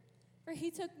Savior. For he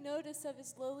took notice of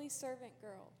his lowly servant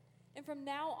girl. And from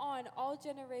now on, all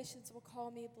generations will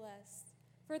call me blessed.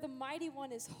 For the Mighty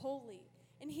One is holy,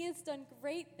 and he has done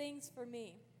great things for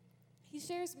me. He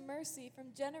shares mercy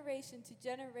from generation to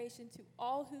generation to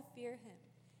all who fear him.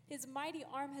 His mighty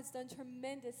arm has done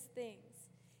tremendous things.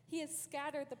 He has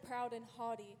scattered the proud and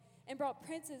haughty, and brought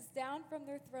princes down from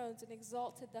their thrones and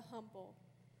exalted the humble.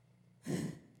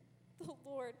 The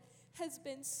Lord has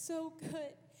been so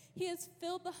good. He has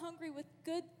filled the hungry with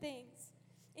good things,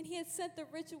 and he has sent the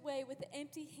rich away with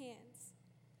empty hands.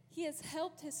 He has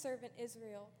helped his servant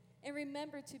Israel and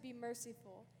remembered to be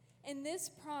merciful. And this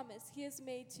promise he has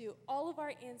made to all of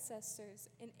our ancestors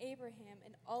and Abraham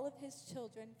and all of his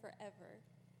children forever.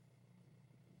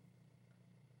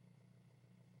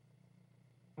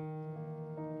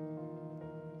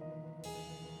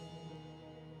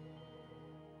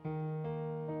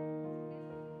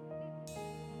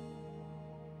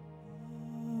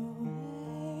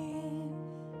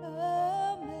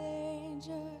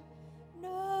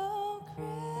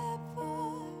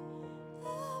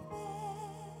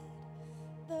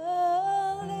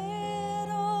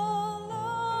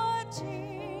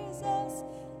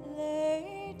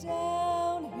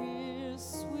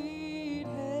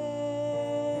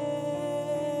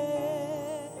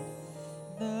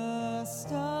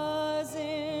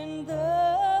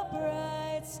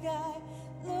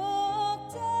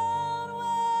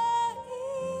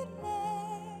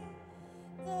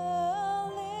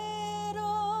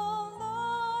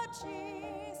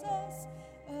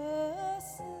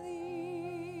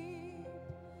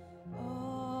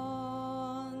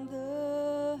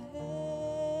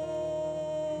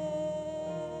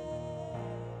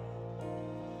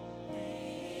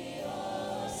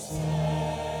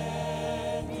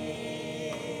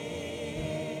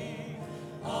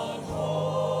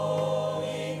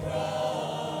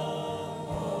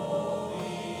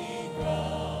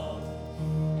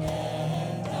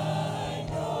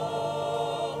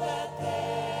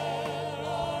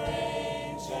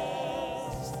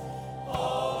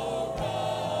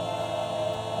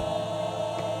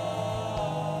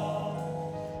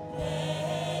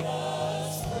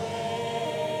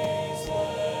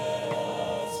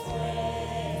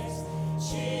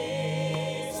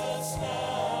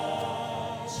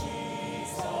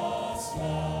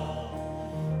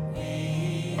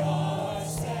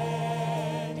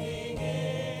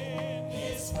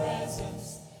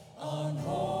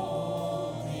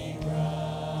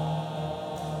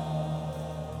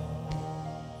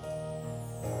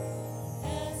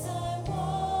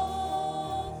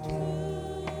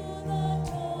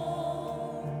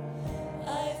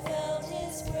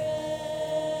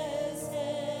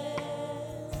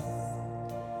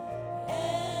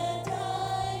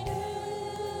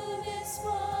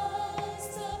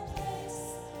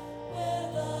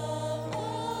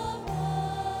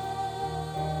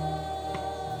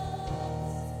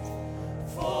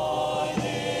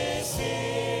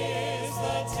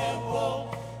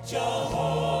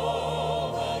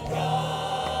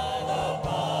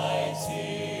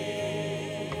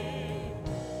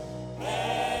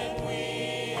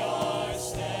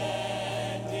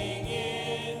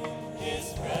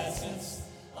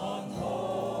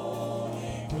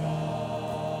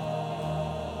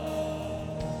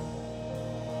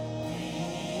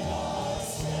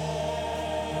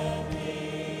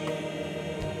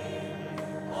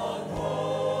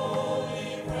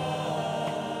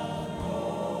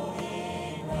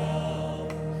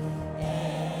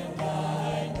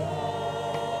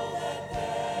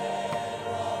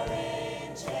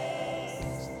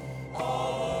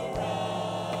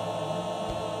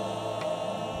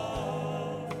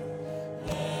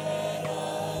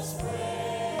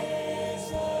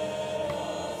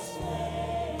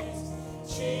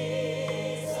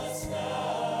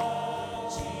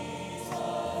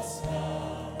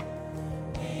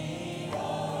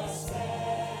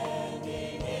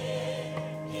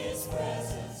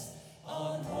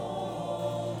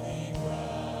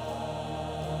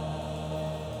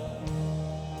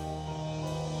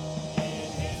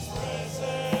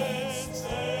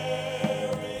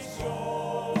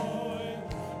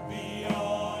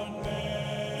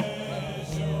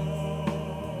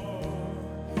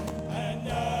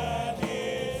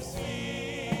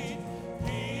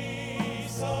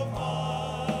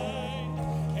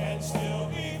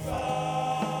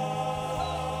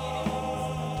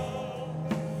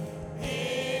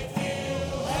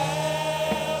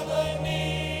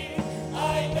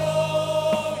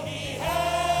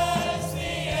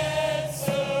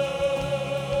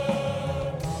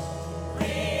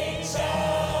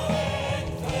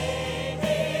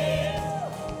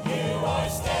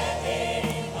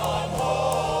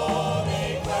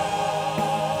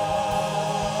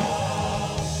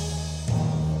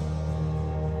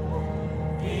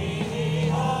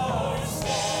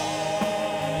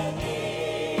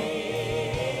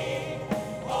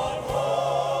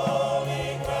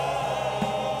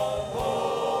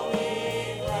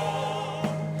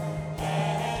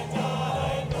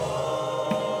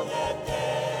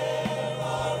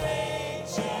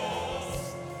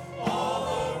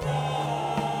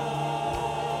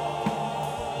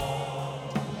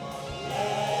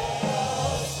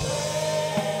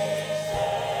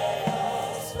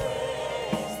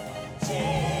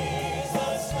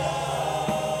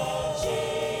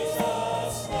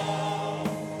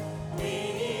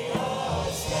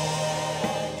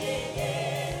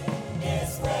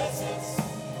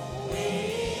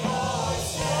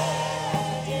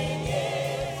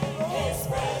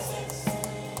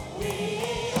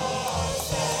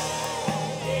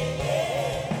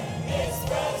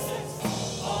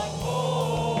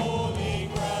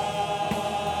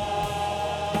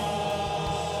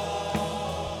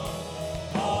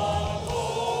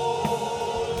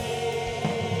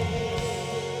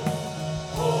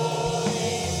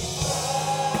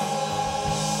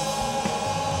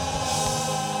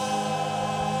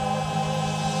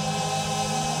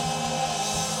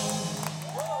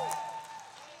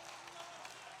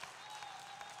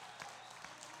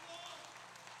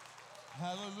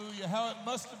 Hallelujah. How it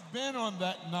must have been on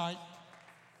that night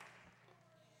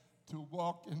to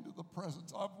walk into the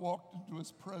presence. I've walked into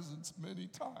his presence many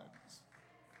times.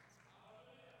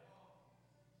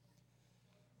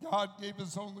 God gave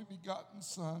his only begotten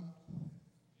Son,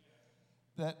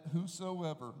 that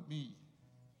whosoever, me,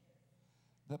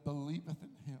 that believeth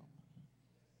in him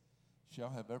shall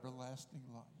have everlasting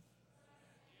life.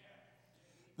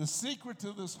 The secret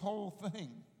to this whole thing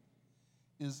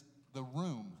is the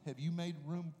room. Have you made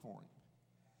room for him?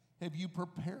 Have you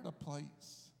prepared a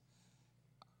place?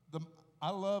 I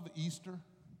love Easter,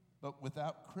 but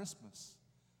without Christmas,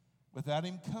 without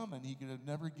him coming, he could have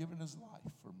never given his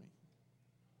life for me.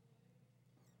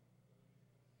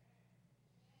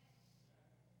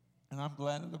 And I'm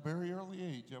glad at a very early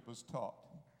age I was taught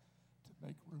to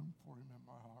make room for him in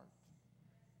my heart.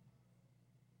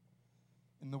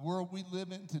 In the world we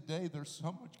live in today, there's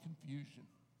so much confusion.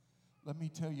 Let me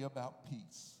tell you about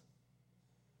peace.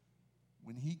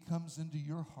 When he comes into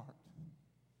your heart,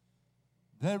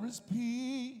 there is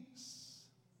peace,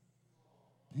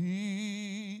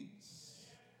 peace,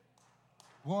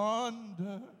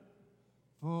 wonderful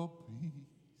peace,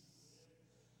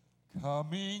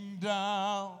 coming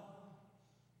down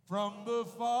from the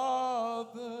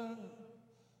Father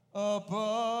above.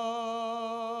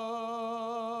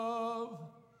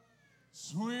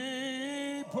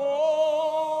 Sweep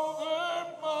over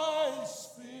my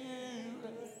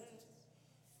spirit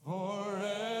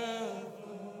forever,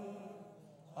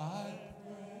 I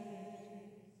pray.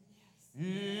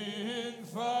 In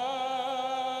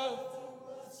fathomless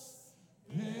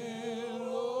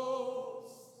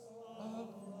billows of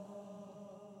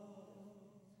love.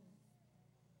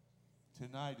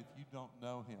 Tonight, if you don't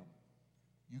know him,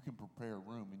 you can prepare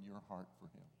room in your heart for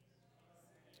him.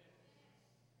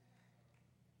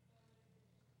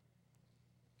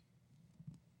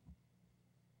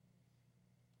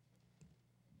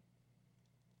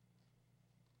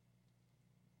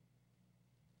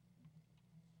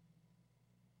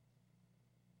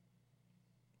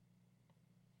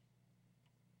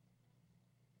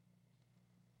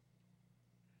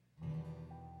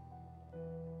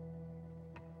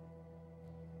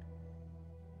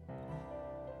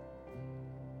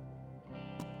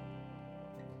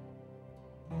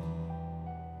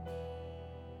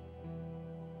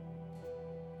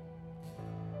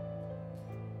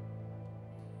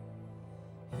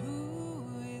 Who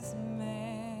is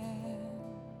man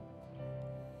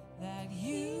that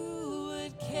you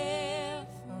would care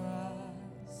for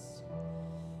us?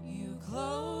 You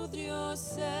clothe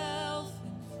yourself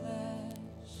in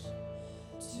flesh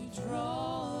to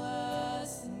draw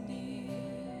us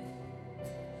near.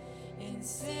 In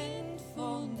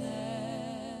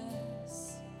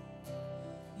sinfulness,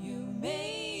 you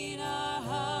made our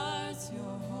hearts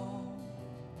your home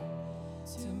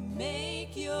to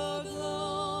make your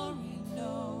glory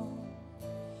known,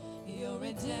 your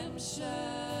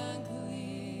redemption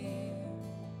clear.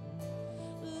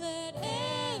 Let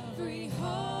every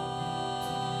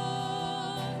heart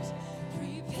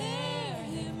prepare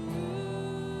him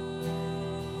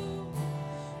room,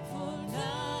 for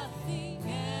nothing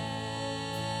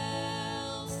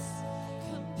else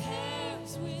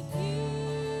compares with you.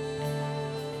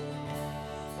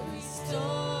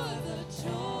 Restore the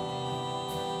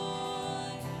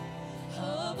joy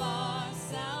of our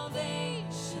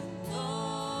salvation,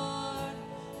 Lord.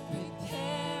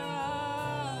 Prepare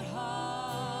our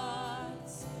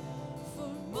hearts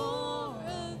for more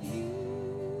of you.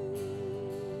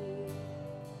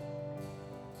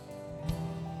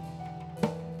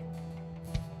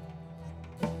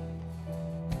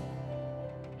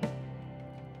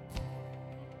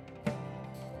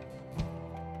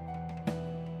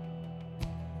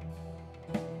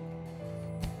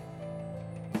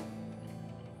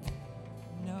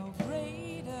 No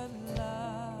greater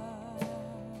love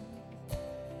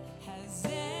has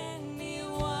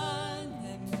anyone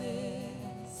than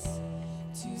this,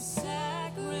 to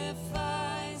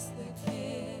sacrifice the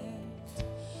gift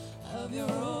of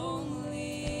your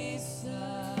only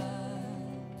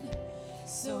Son.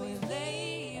 So he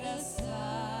laid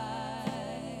aside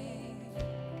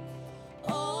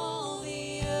all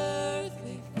the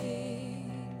earthly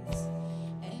things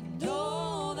and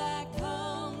all that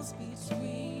comes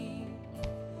between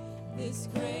this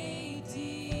great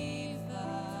divide.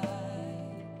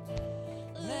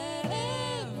 Let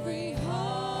every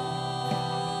heart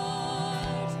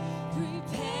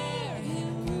prepare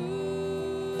him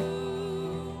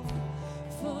room,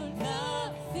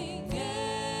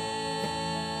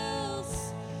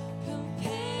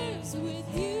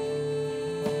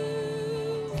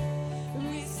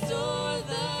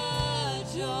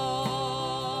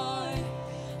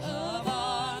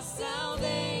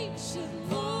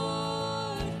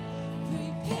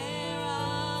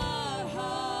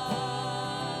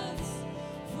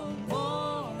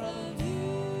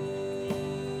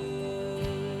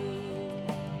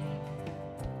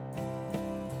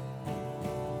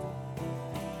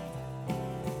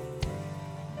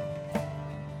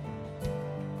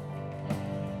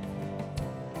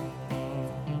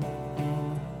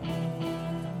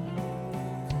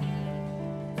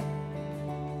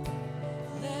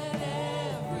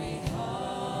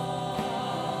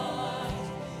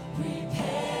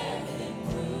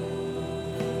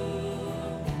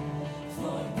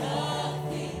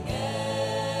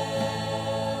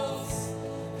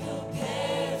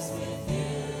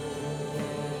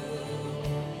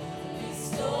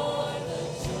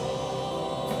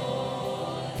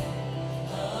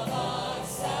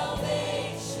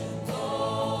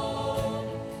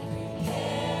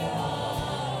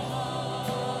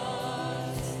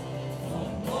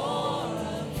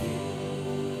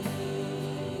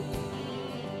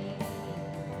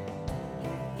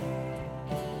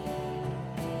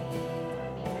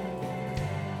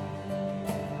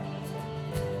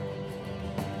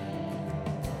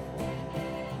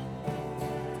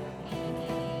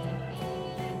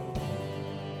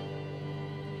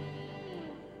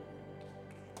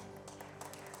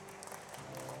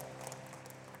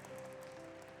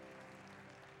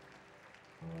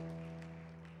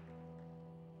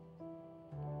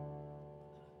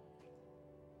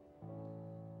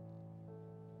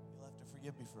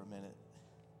 Forgive me for a minute.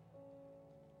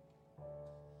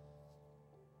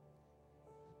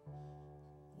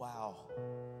 Wow.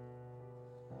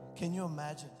 Can you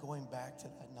imagine going back to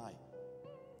that night?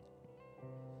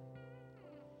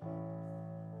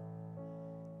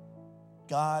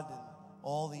 God and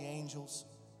all the angels,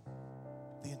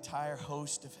 the entire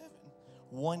host of heaven.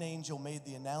 One angel made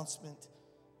the announcement,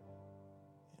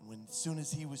 and as soon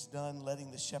as he was done letting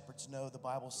the shepherds know, the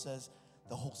Bible says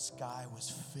the whole sky was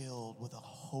filled with a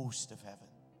host of heaven.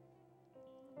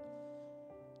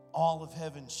 All of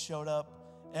heaven showed up.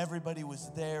 Everybody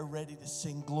was there ready to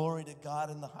sing glory to God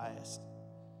in the highest.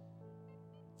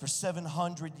 For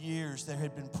 700 years, there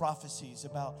had been prophecies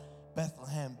about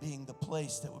Bethlehem being the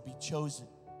place that would be chosen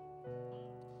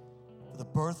for the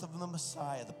birth of the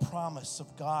Messiah, the promise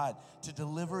of God to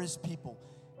deliver his people.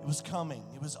 It was coming.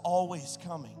 It was always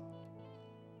coming.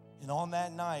 And on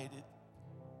that night,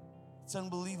 it's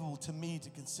unbelievable to me to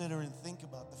consider and think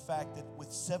about the fact that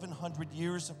with 700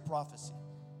 years of prophecy,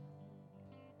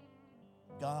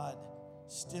 God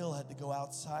still had to go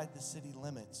outside the city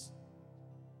limits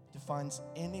to find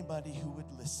anybody who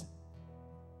would listen.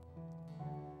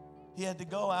 He had to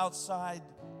go outside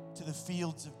to the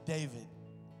fields of David,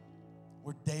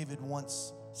 where David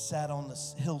once sat on the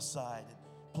hillside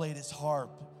and played his harp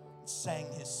and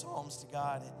sang his psalms to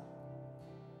God.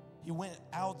 He went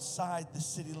outside the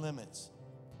city limits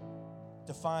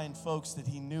to find folks that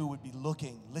he knew would be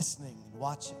looking, listening, and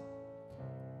watching.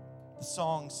 The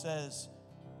song says,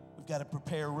 we've got to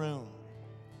prepare room.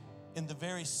 In the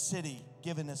very city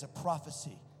given as a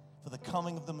prophecy for the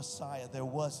coming of the Messiah, there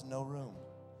was no room.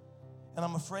 And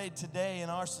I'm afraid today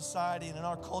in our society and in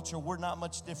our culture, we're not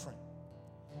much different.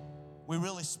 We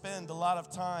really spend a lot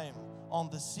of time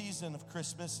on the season of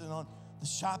Christmas and on the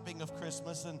shopping of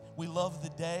Christmas, and we love the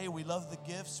day, we love the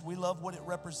gifts, we love what it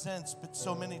represents, but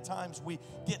so many times we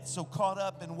get so caught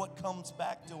up in what comes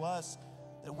back to us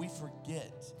that we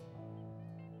forget.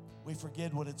 We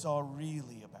forget what it's all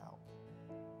really about.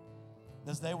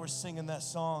 As they were singing that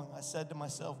song, I said to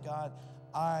myself, God,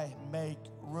 I make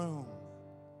room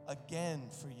again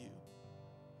for you.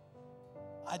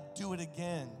 I do it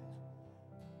again.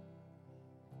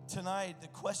 Tonight, the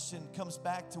question comes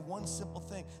back to one simple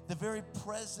thing. The very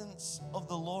presence of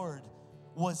the Lord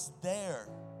was there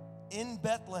in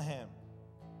Bethlehem.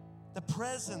 The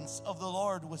presence of the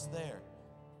Lord was there.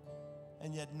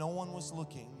 And yet no one was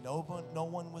looking. No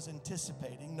one was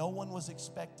anticipating. No one was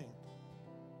expecting.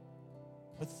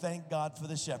 But thank God for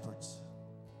the shepherds.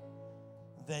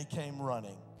 They came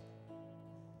running.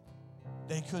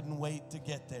 They couldn't wait to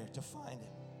get there to find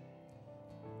him.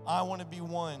 I want to be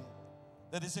one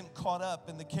that isn't caught up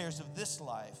in the cares of this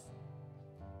life,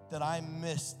 that I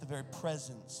miss the very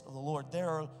presence of the Lord.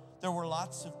 There were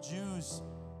lots of Jews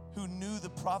who knew the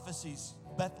prophecies.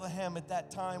 Bethlehem at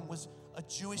that time was a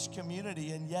Jewish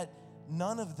community, and yet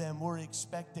none of them were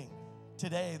expecting.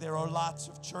 Today, there are lots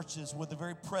of churches where the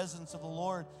very presence of the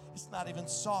Lord is not even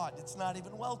sought. It's not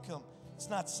even welcome. It's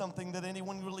not something that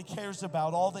anyone really cares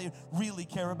about. All they really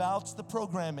care about is the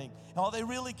programming. All they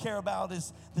really care about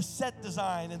is the set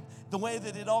design and the way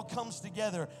that it all comes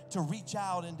together to reach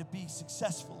out and to be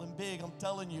successful and big. I'm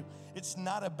telling you, it's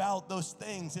not about those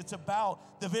things. It's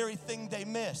about the very thing they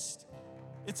missed.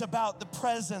 It's about the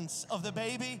presence of the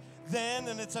baby then,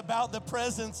 and it's about the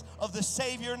presence of the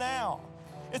Savior now.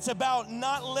 It's about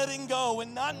not letting go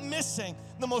and not missing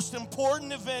the most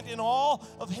important event in all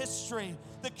of history,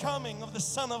 the coming of the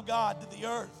Son of God to the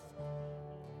earth.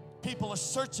 People are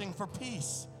searching for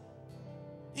peace.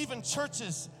 Even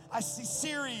churches, I see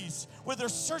series where they're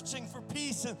searching for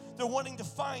peace and they're wanting to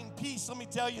find peace. Let me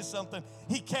tell you something.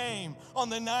 He came on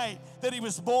the night that he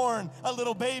was born, a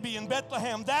little baby in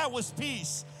Bethlehem. That was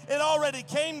peace. It already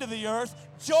came to the earth.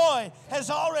 Joy has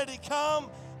already come.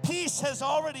 Peace has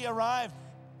already arrived.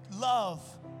 Love,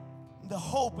 the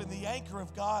hope and the anchor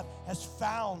of God has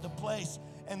found a place,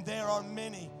 and there are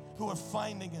many who are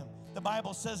finding him. The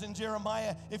Bible says in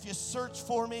Jeremiah, if you search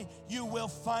for me, you will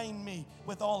find me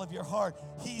with all of your heart.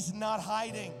 He's not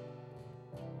hiding.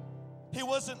 He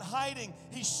wasn't hiding.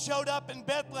 He showed up in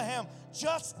Bethlehem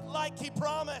just like he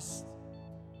promised.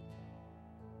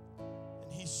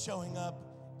 And he's showing up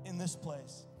in this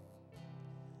place.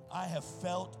 I have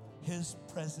felt his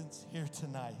presence here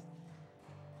tonight.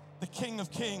 The King of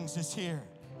Kings is here.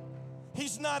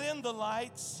 He's not in the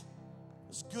lights,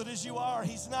 as good as you are.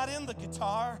 He's not in the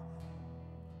guitar.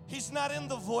 He's not in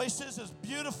the voices, as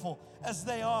beautiful as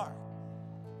they are.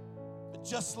 But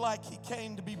just like he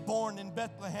came to be born in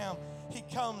Bethlehem, he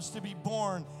comes to be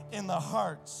born in the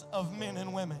hearts of men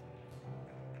and women.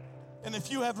 And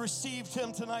if you have received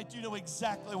him tonight, you know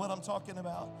exactly what I'm talking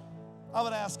about. I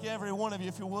would ask every one of you,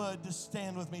 if you would, to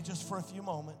stand with me just for a few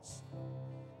moments.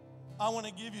 I want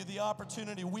to give you the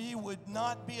opportunity. We would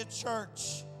not be a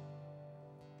church,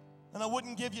 and I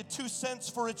wouldn't give you 2 cents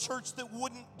for a church that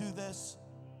wouldn't do this.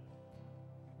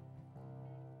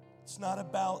 It's not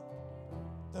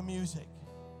about the music.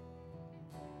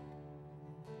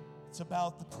 It's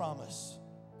about the promise.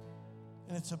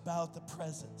 And it's about the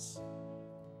presence.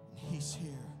 And He's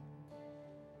here.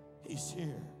 He's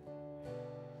here.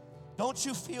 Don't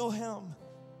you feel Him?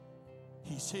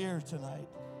 He's here tonight.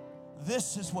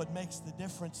 This is what makes the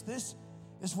difference. This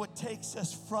is what takes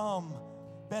us from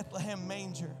Bethlehem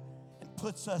manger and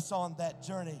puts us on that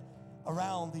journey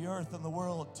around the earth and the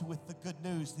world to with the good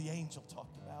news the angel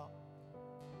talked about.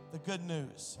 The good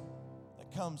news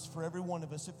that comes for every one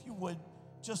of us. If you would,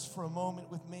 just for a moment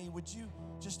with me, would you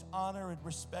just honor and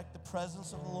respect the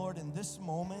presence of the Lord in this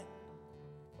moment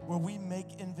where we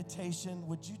make invitation?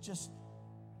 Would you just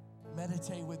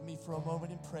meditate with me for a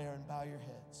moment in prayer and bow your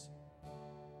heads?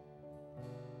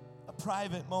 A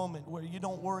private moment where you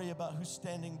don't worry about who's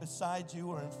standing beside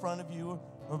you or in front of you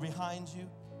or behind you.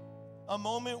 A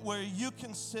moment where you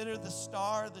consider the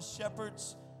star, the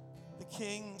shepherds, the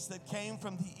kings that came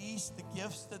from the east, the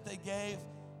gifts that they gave.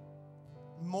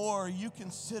 More, you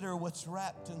consider what's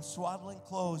wrapped in swaddling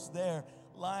clothes there,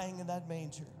 lying in that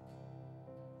manger.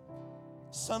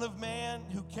 Son of Man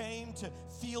who came to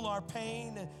feel our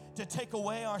pain and to take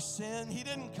away our sin. He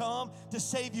didn't come to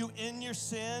save you in your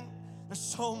sin. There's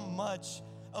so much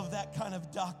of that kind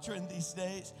of doctrine these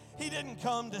days. He didn't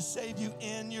come to save you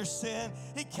in your sin.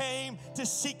 He came to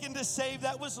seek and to save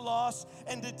that was lost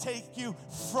and to take you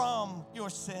from your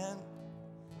sin.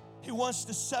 He wants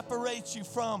to separate you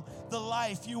from the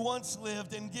life you once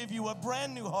lived and give you a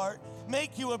brand new heart,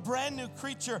 make you a brand new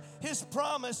creature. His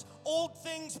promise, old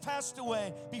things passed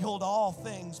away. Behold, all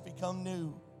things become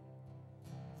new.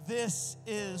 This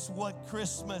is what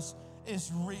Christmas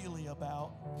is really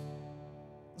about.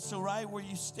 So right where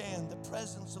you stand, the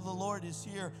presence of the Lord is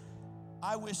here.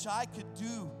 I wish I could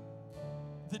do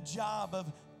the job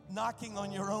of knocking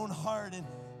on your own heart and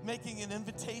making an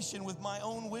invitation with my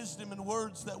own wisdom and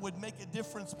words that would make a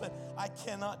difference, but I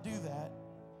cannot do that.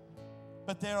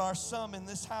 But there are some in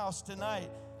this house tonight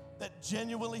that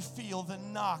genuinely feel the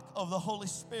knock of the Holy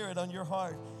Spirit on your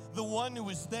heart. The one who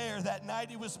was there that night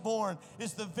He was born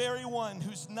is the very one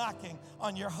who's knocking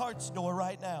on your heart's door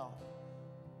right now.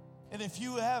 And if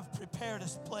you have prepared a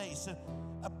place,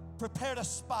 prepared a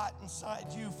spot inside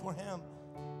you for Him,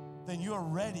 then you are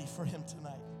ready for Him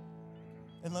tonight.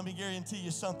 And let me guarantee you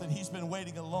something. He's been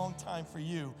waiting a long time for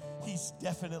you. He's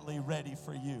definitely ready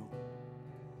for you.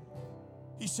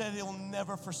 He said He'll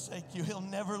never forsake you. He'll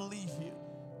never leave you.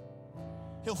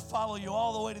 He'll follow you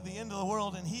all the way to the end of the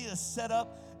world, and He has set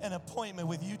up an appointment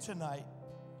with you tonight.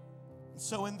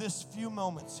 So in this few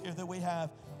moments here that we have,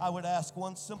 I would ask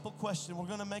one simple question. We're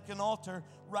going to make an altar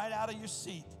right out of your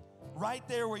seat, right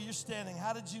there where you're standing.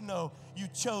 How did you know you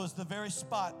chose the very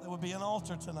spot that would be an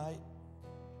altar tonight?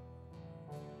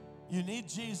 You need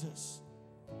Jesus.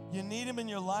 You need Him in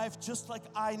your life just like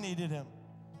I needed Him.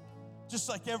 Just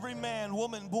like every man,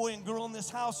 woman, boy, and girl in this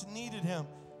house needed Him.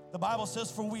 The Bible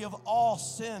says, for we have all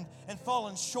sinned and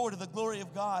fallen short of the glory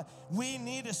of God. We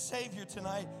need a Savior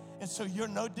tonight, and so you're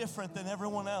no different than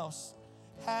everyone else.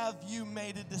 Have you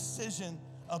made a decision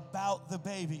about the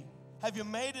baby? Have you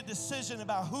made a decision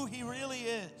about who He really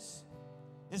is?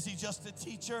 Is He just a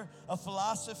teacher, a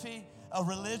philosophy, a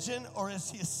religion, or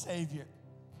is He a Savior?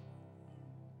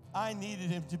 I needed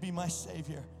Him to be my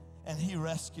Savior, and He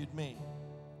rescued me.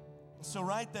 So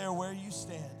right there where you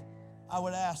stand, I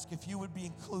would ask if you would be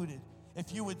included,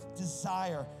 if you would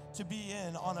desire to be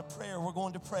in on a prayer. We're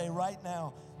going to pray right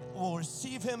now. We'll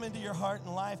receive Him into your heart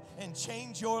and life and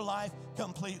change your life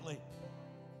completely.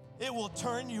 It will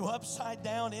turn you upside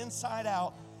down, inside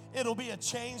out. It'll be a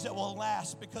change that will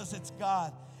last because it's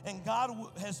God. And God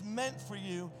has meant for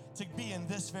you to be in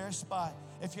this very spot.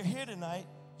 If you're here tonight,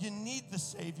 you need the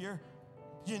Savior.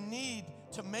 You need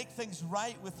to make things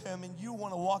right with Him, and you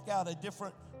want to walk out a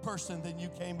different person than you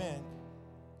came in.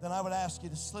 Then I would ask you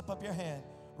to slip up your hand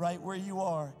right where you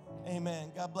are.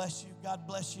 Amen. God bless you. God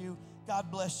bless you. God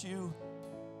bless you.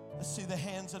 I see the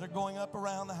hands that are going up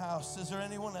around the house. Is there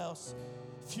anyone else?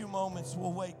 A few moments,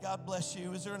 we'll wait. God bless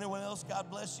you. Is there anyone else? God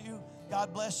bless you.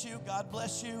 God bless you. God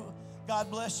bless you.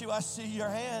 God bless you. I see your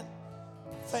hand.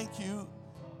 Thank you.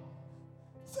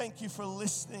 Thank you for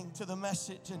listening to the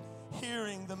message and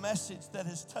hearing the message that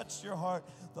has touched your heart.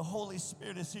 The Holy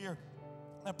Spirit is here.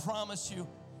 I promise you,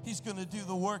 He's going to do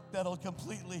the work that'll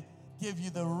completely give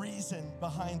you the reason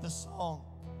behind the song.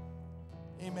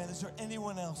 Amen. Is there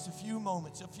anyone else? A few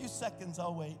moments, a few seconds,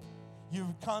 I'll wait.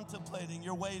 You're contemplating,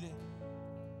 you're waiting.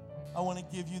 I want to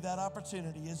give you that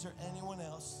opportunity. Is there anyone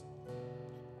else?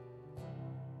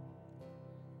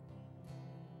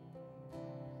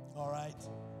 All right.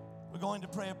 We're going to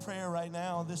pray a prayer right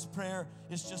now. This prayer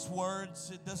is just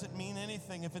words. It doesn't mean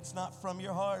anything if it's not from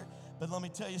your heart. But let me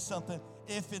tell you something.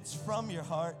 If it's from your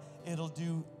heart, it'll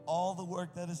do all the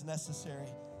work that is necessary.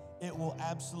 It will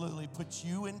absolutely put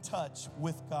you in touch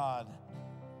with God,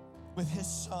 with His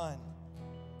Son,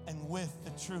 and with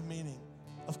the true meaning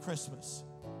of Christmas.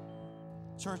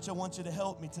 Church, I want you to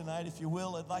help me tonight. If you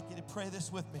will, I'd like you to pray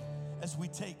this with me as we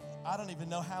take, I don't even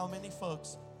know how many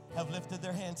folks have lifted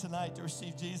their hand tonight to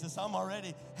receive Jesus. I'm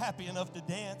already happy enough to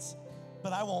dance,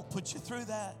 but I won't put you through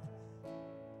that.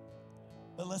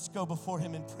 But let's go before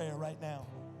Him in prayer right now.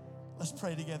 Let's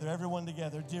pray together, everyone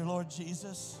together. Dear Lord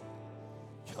Jesus,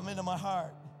 come into my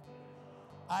heart.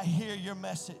 I hear your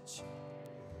message.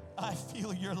 I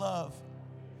feel your love.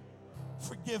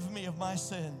 Forgive me of my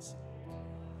sins.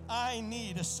 I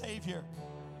need a Savior,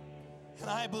 and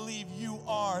I believe you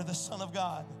are the Son of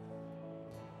God.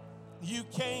 You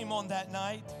came on that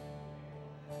night.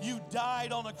 You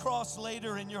died on a cross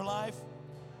later in your life,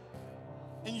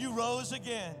 and you rose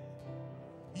again.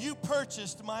 You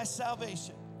purchased my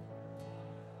salvation.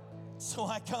 So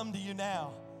I come to you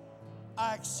now.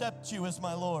 I accept you as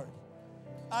my Lord.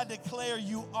 I declare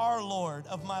you are Lord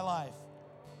of my life.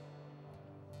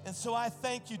 And so I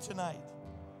thank you tonight,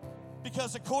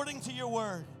 because according to your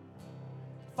word,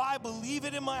 if I believe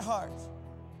it in my heart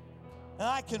and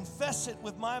I confess it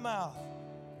with my mouth,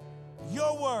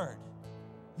 your word,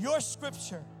 your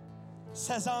scripture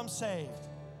says I'm saved.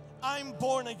 I'm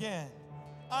born again.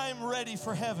 I'm ready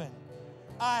for heaven.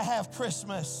 I have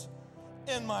Christmas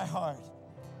in my heart.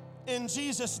 In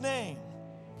Jesus' name,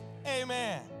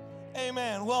 amen.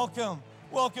 Amen. Welcome.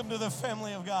 Welcome to the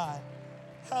family of God.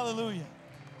 Hallelujah.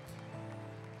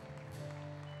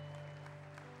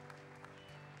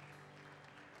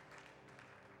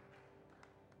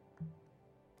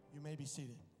 You may be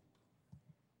seated.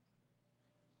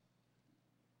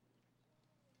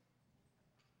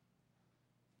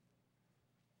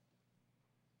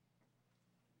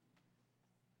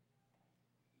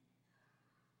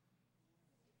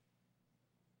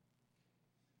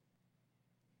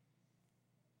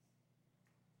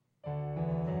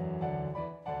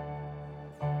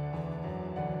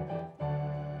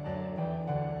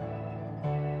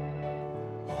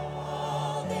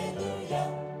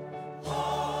 Hallelujah,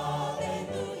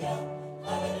 hallelujah.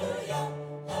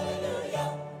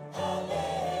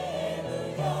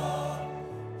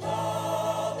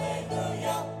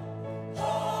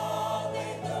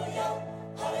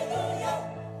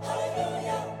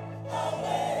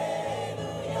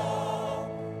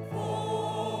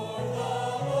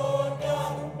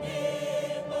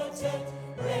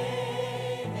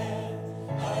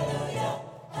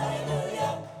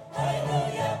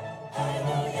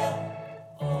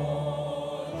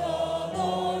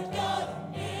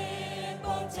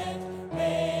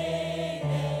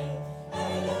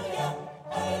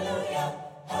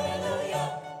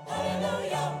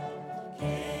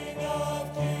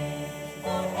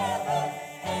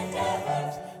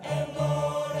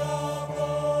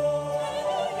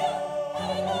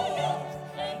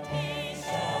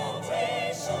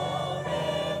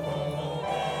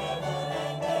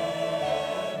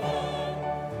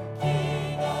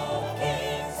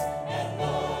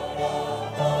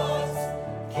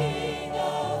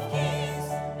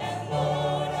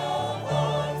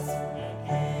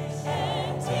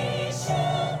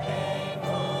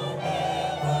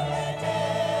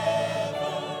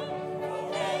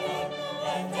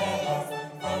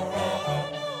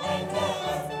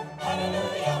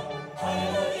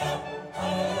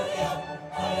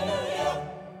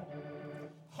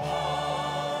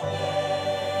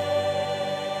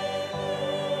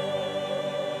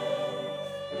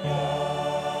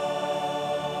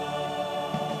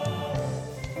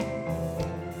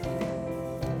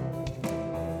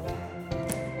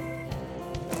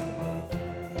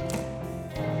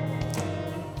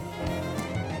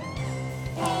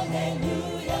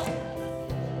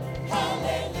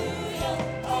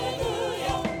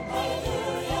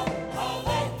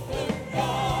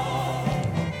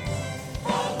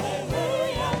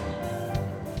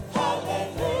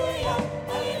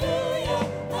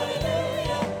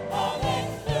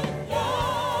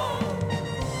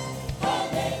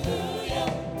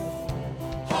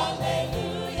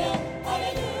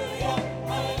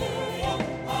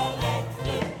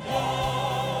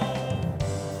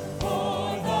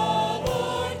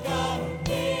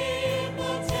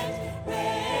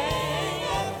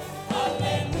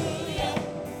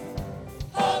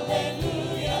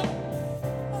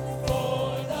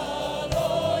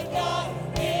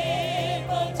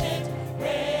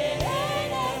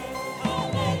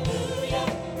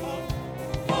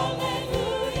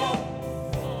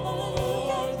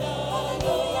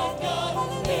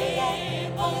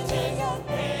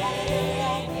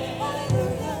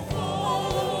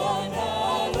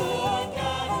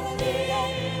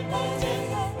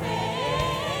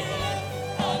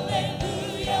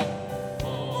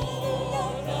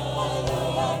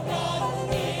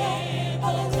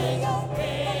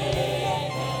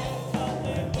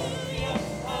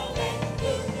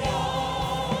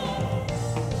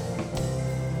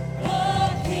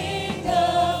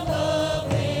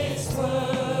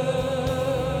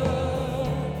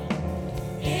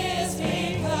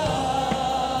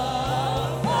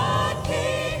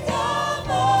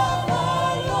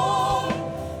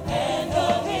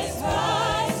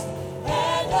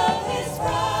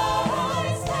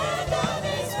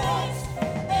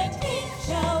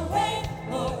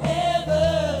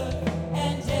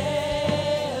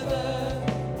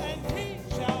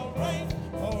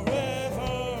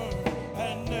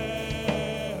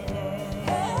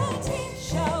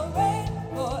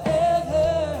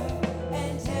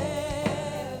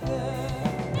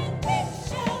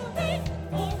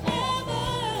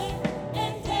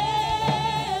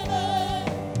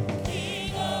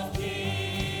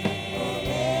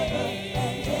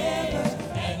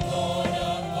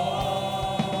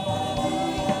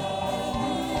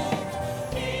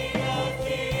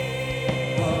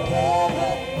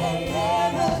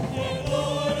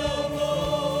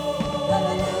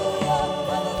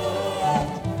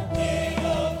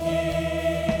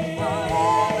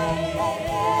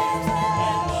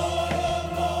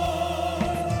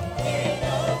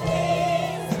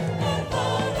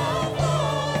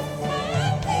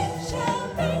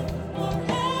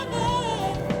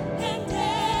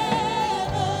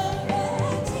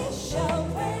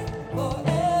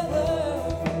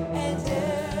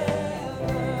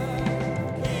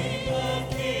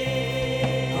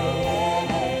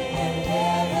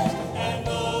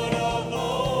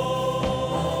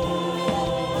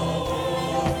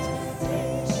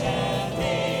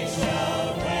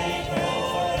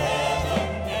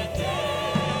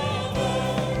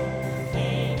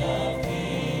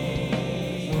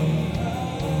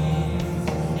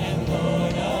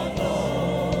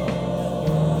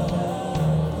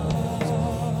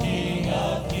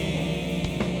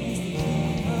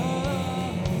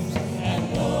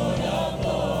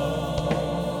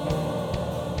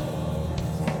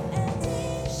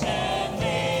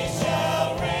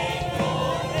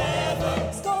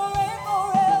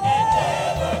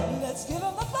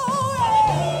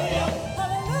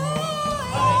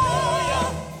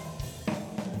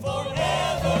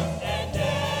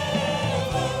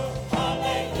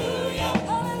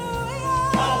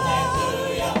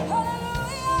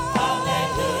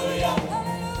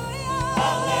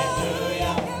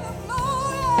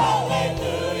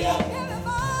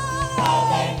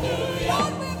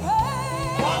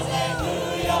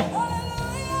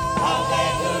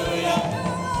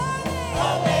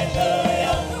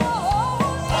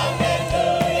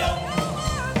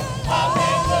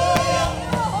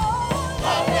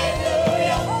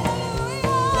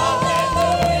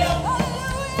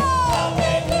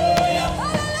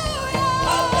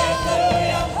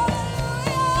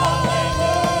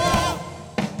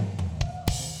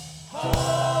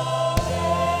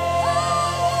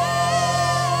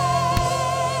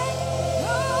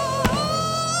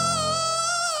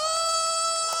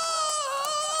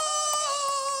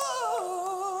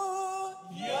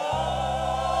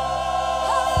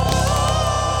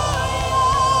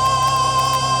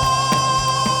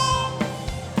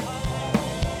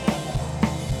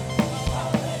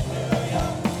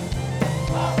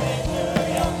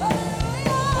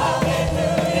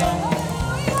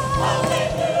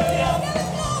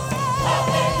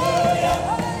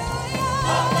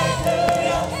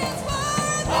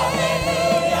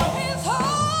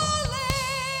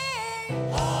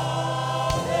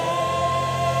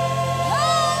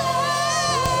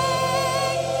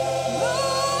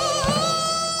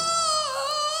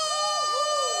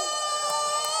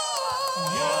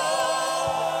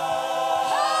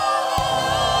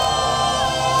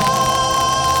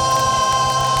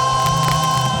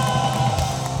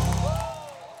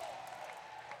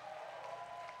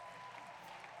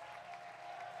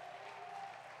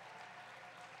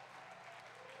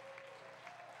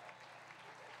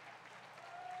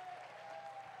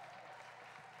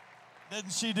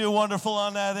 Didn't she do wonderful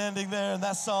on that ending there in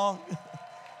that song?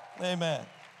 Amen.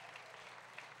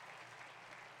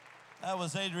 That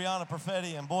was Adriana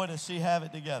Perfetti, and boy, does she have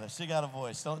it together. She got a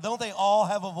voice. Don't they all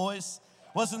have a voice?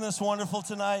 Wasn't this wonderful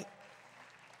tonight?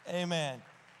 Amen.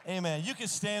 Amen. You can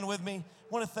stand with me.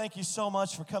 I want to thank you so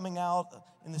much for coming out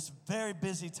in this very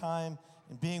busy time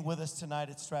and being with us tonight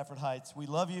at Stratford Heights. We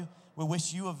love you. We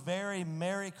wish you a very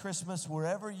Merry Christmas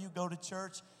wherever you go to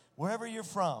church, wherever you're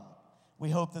from. We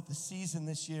hope that the season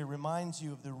this year reminds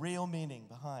you of the real meaning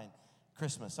behind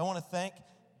Christmas. I want to thank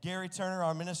Gary Turner,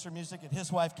 our minister of music, and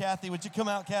his wife, Kathy. Would you come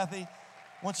out, Kathy?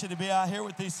 I want you to be out here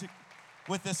with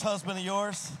this husband of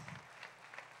yours.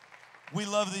 We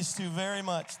love these two very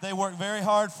much. They work very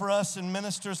hard for us in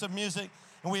ministers of music,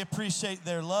 and we appreciate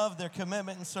their love, their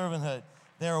commitment, and servanthood.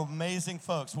 They're amazing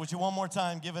folks. Would you one more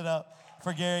time give it up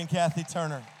for Gary and Kathy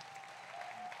Turner?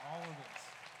 All of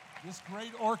this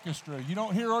great orchestra. You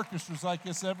don't hear orchestras like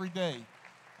this every day.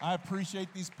 I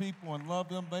appreciate these people and love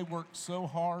them. They work so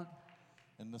hard.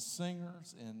 And the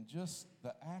singers and just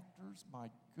the actors, my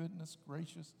goodness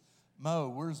gracious. Mo,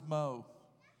 where's Mo?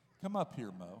 Come up here,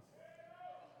 Mo.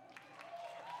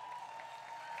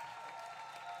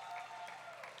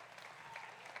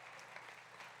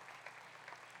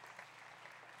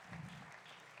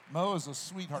 Mo is a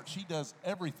sweetheart. She does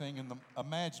everything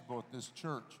imaginable at this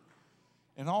church.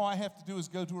 And all I have to do is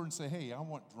go to her and say, hey, I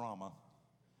want drama.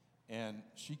 And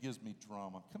she gives me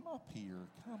drama. Come up here.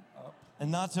 Come up. And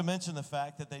not to mention the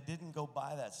fact that they didn't go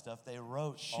buy that stuff. They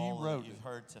wrote all that you've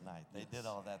heard tonight. They did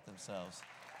all that themselves.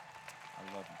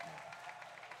 I love you, girl.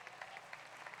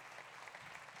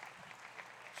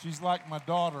 She's like my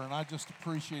daughter, and I just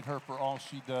appreciate her for all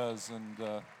she does.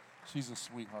 And she's a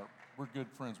sweetheart. We're good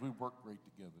friends. We work great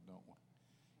together, don't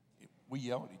we? We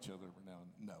yell at each other every now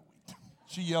and then. No, we don't.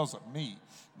 She yells at me.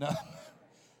 No.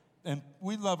 And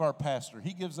we love our pastor.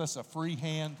 He gives us a free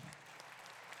hand.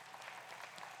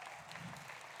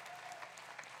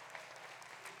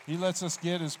 He lets us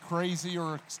get as crazy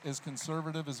or as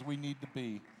conservative as we need to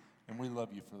be. And we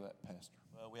love you for that, Pastor.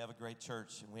 Well, we have a great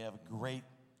church, and we have a great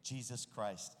Jesus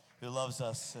Christ who loves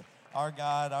us. Our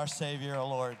God, our Savior, our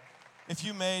Lord. If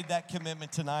you made that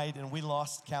commitment tonight, and we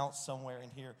lost count somewhere in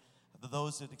here, of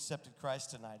those that accepted Christ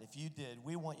tonight, if you did,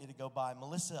 we want you to go by.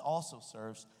 Melissa also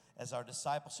serves as our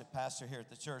discipleship pastor here at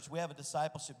the church. We have a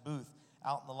discipleship booth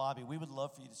out in the lobby. We would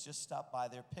love for you to just stop by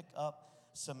there, pick up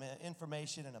some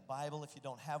information and a Bible. If you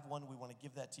don't have one, we want to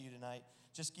give that to you tonight.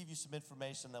 Just give you some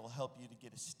information that will help you to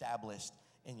get established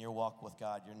in your walk with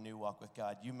God, your new walk with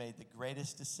God. You made the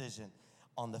greatest decision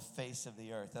on the face of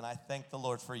the earth, and I thank the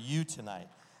Lord for you tonight.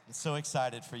 I'm so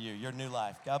excited for you, your new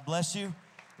life. God bless you.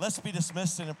 Let's be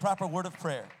dismissed in a proper word of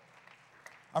prayer.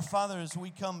 Our Father, as we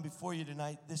come before you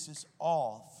tonight, this is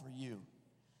all for you.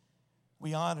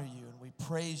 We honor you and we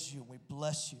praise you and we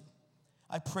bless you.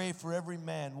 I pray for every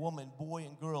man, woman, boy,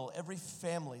 and girl, every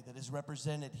family that is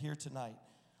represented here tonight.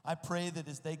 I pray that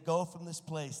as they go from this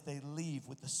place, they leave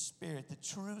with the spirit, the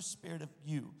true spirit of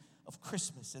you, of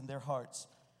Christmas in their hearts.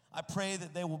 I pray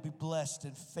that they will be blessed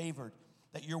and favored,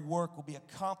 that your work will be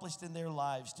accomplished in their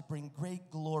lives to bring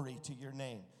great glory to your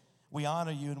name. We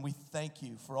honor you and we thank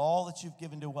you for all that you've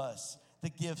given to us, the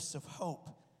gifts of hope,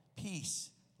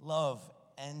 peace, love,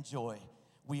 and joy.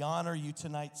 We honor you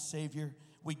tonight, Savior.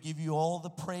 We give you all the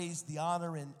praise, the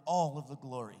honor, and all of the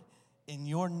glory. In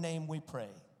your name we pray.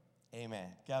 Amen.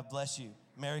 God bless you.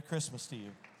 Merry Christmas to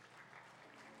you.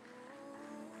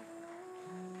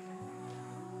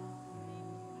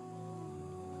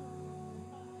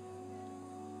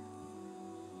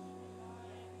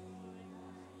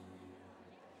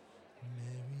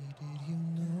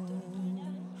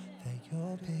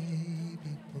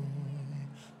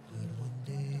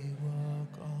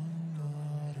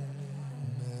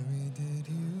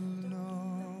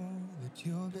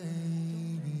 your bed.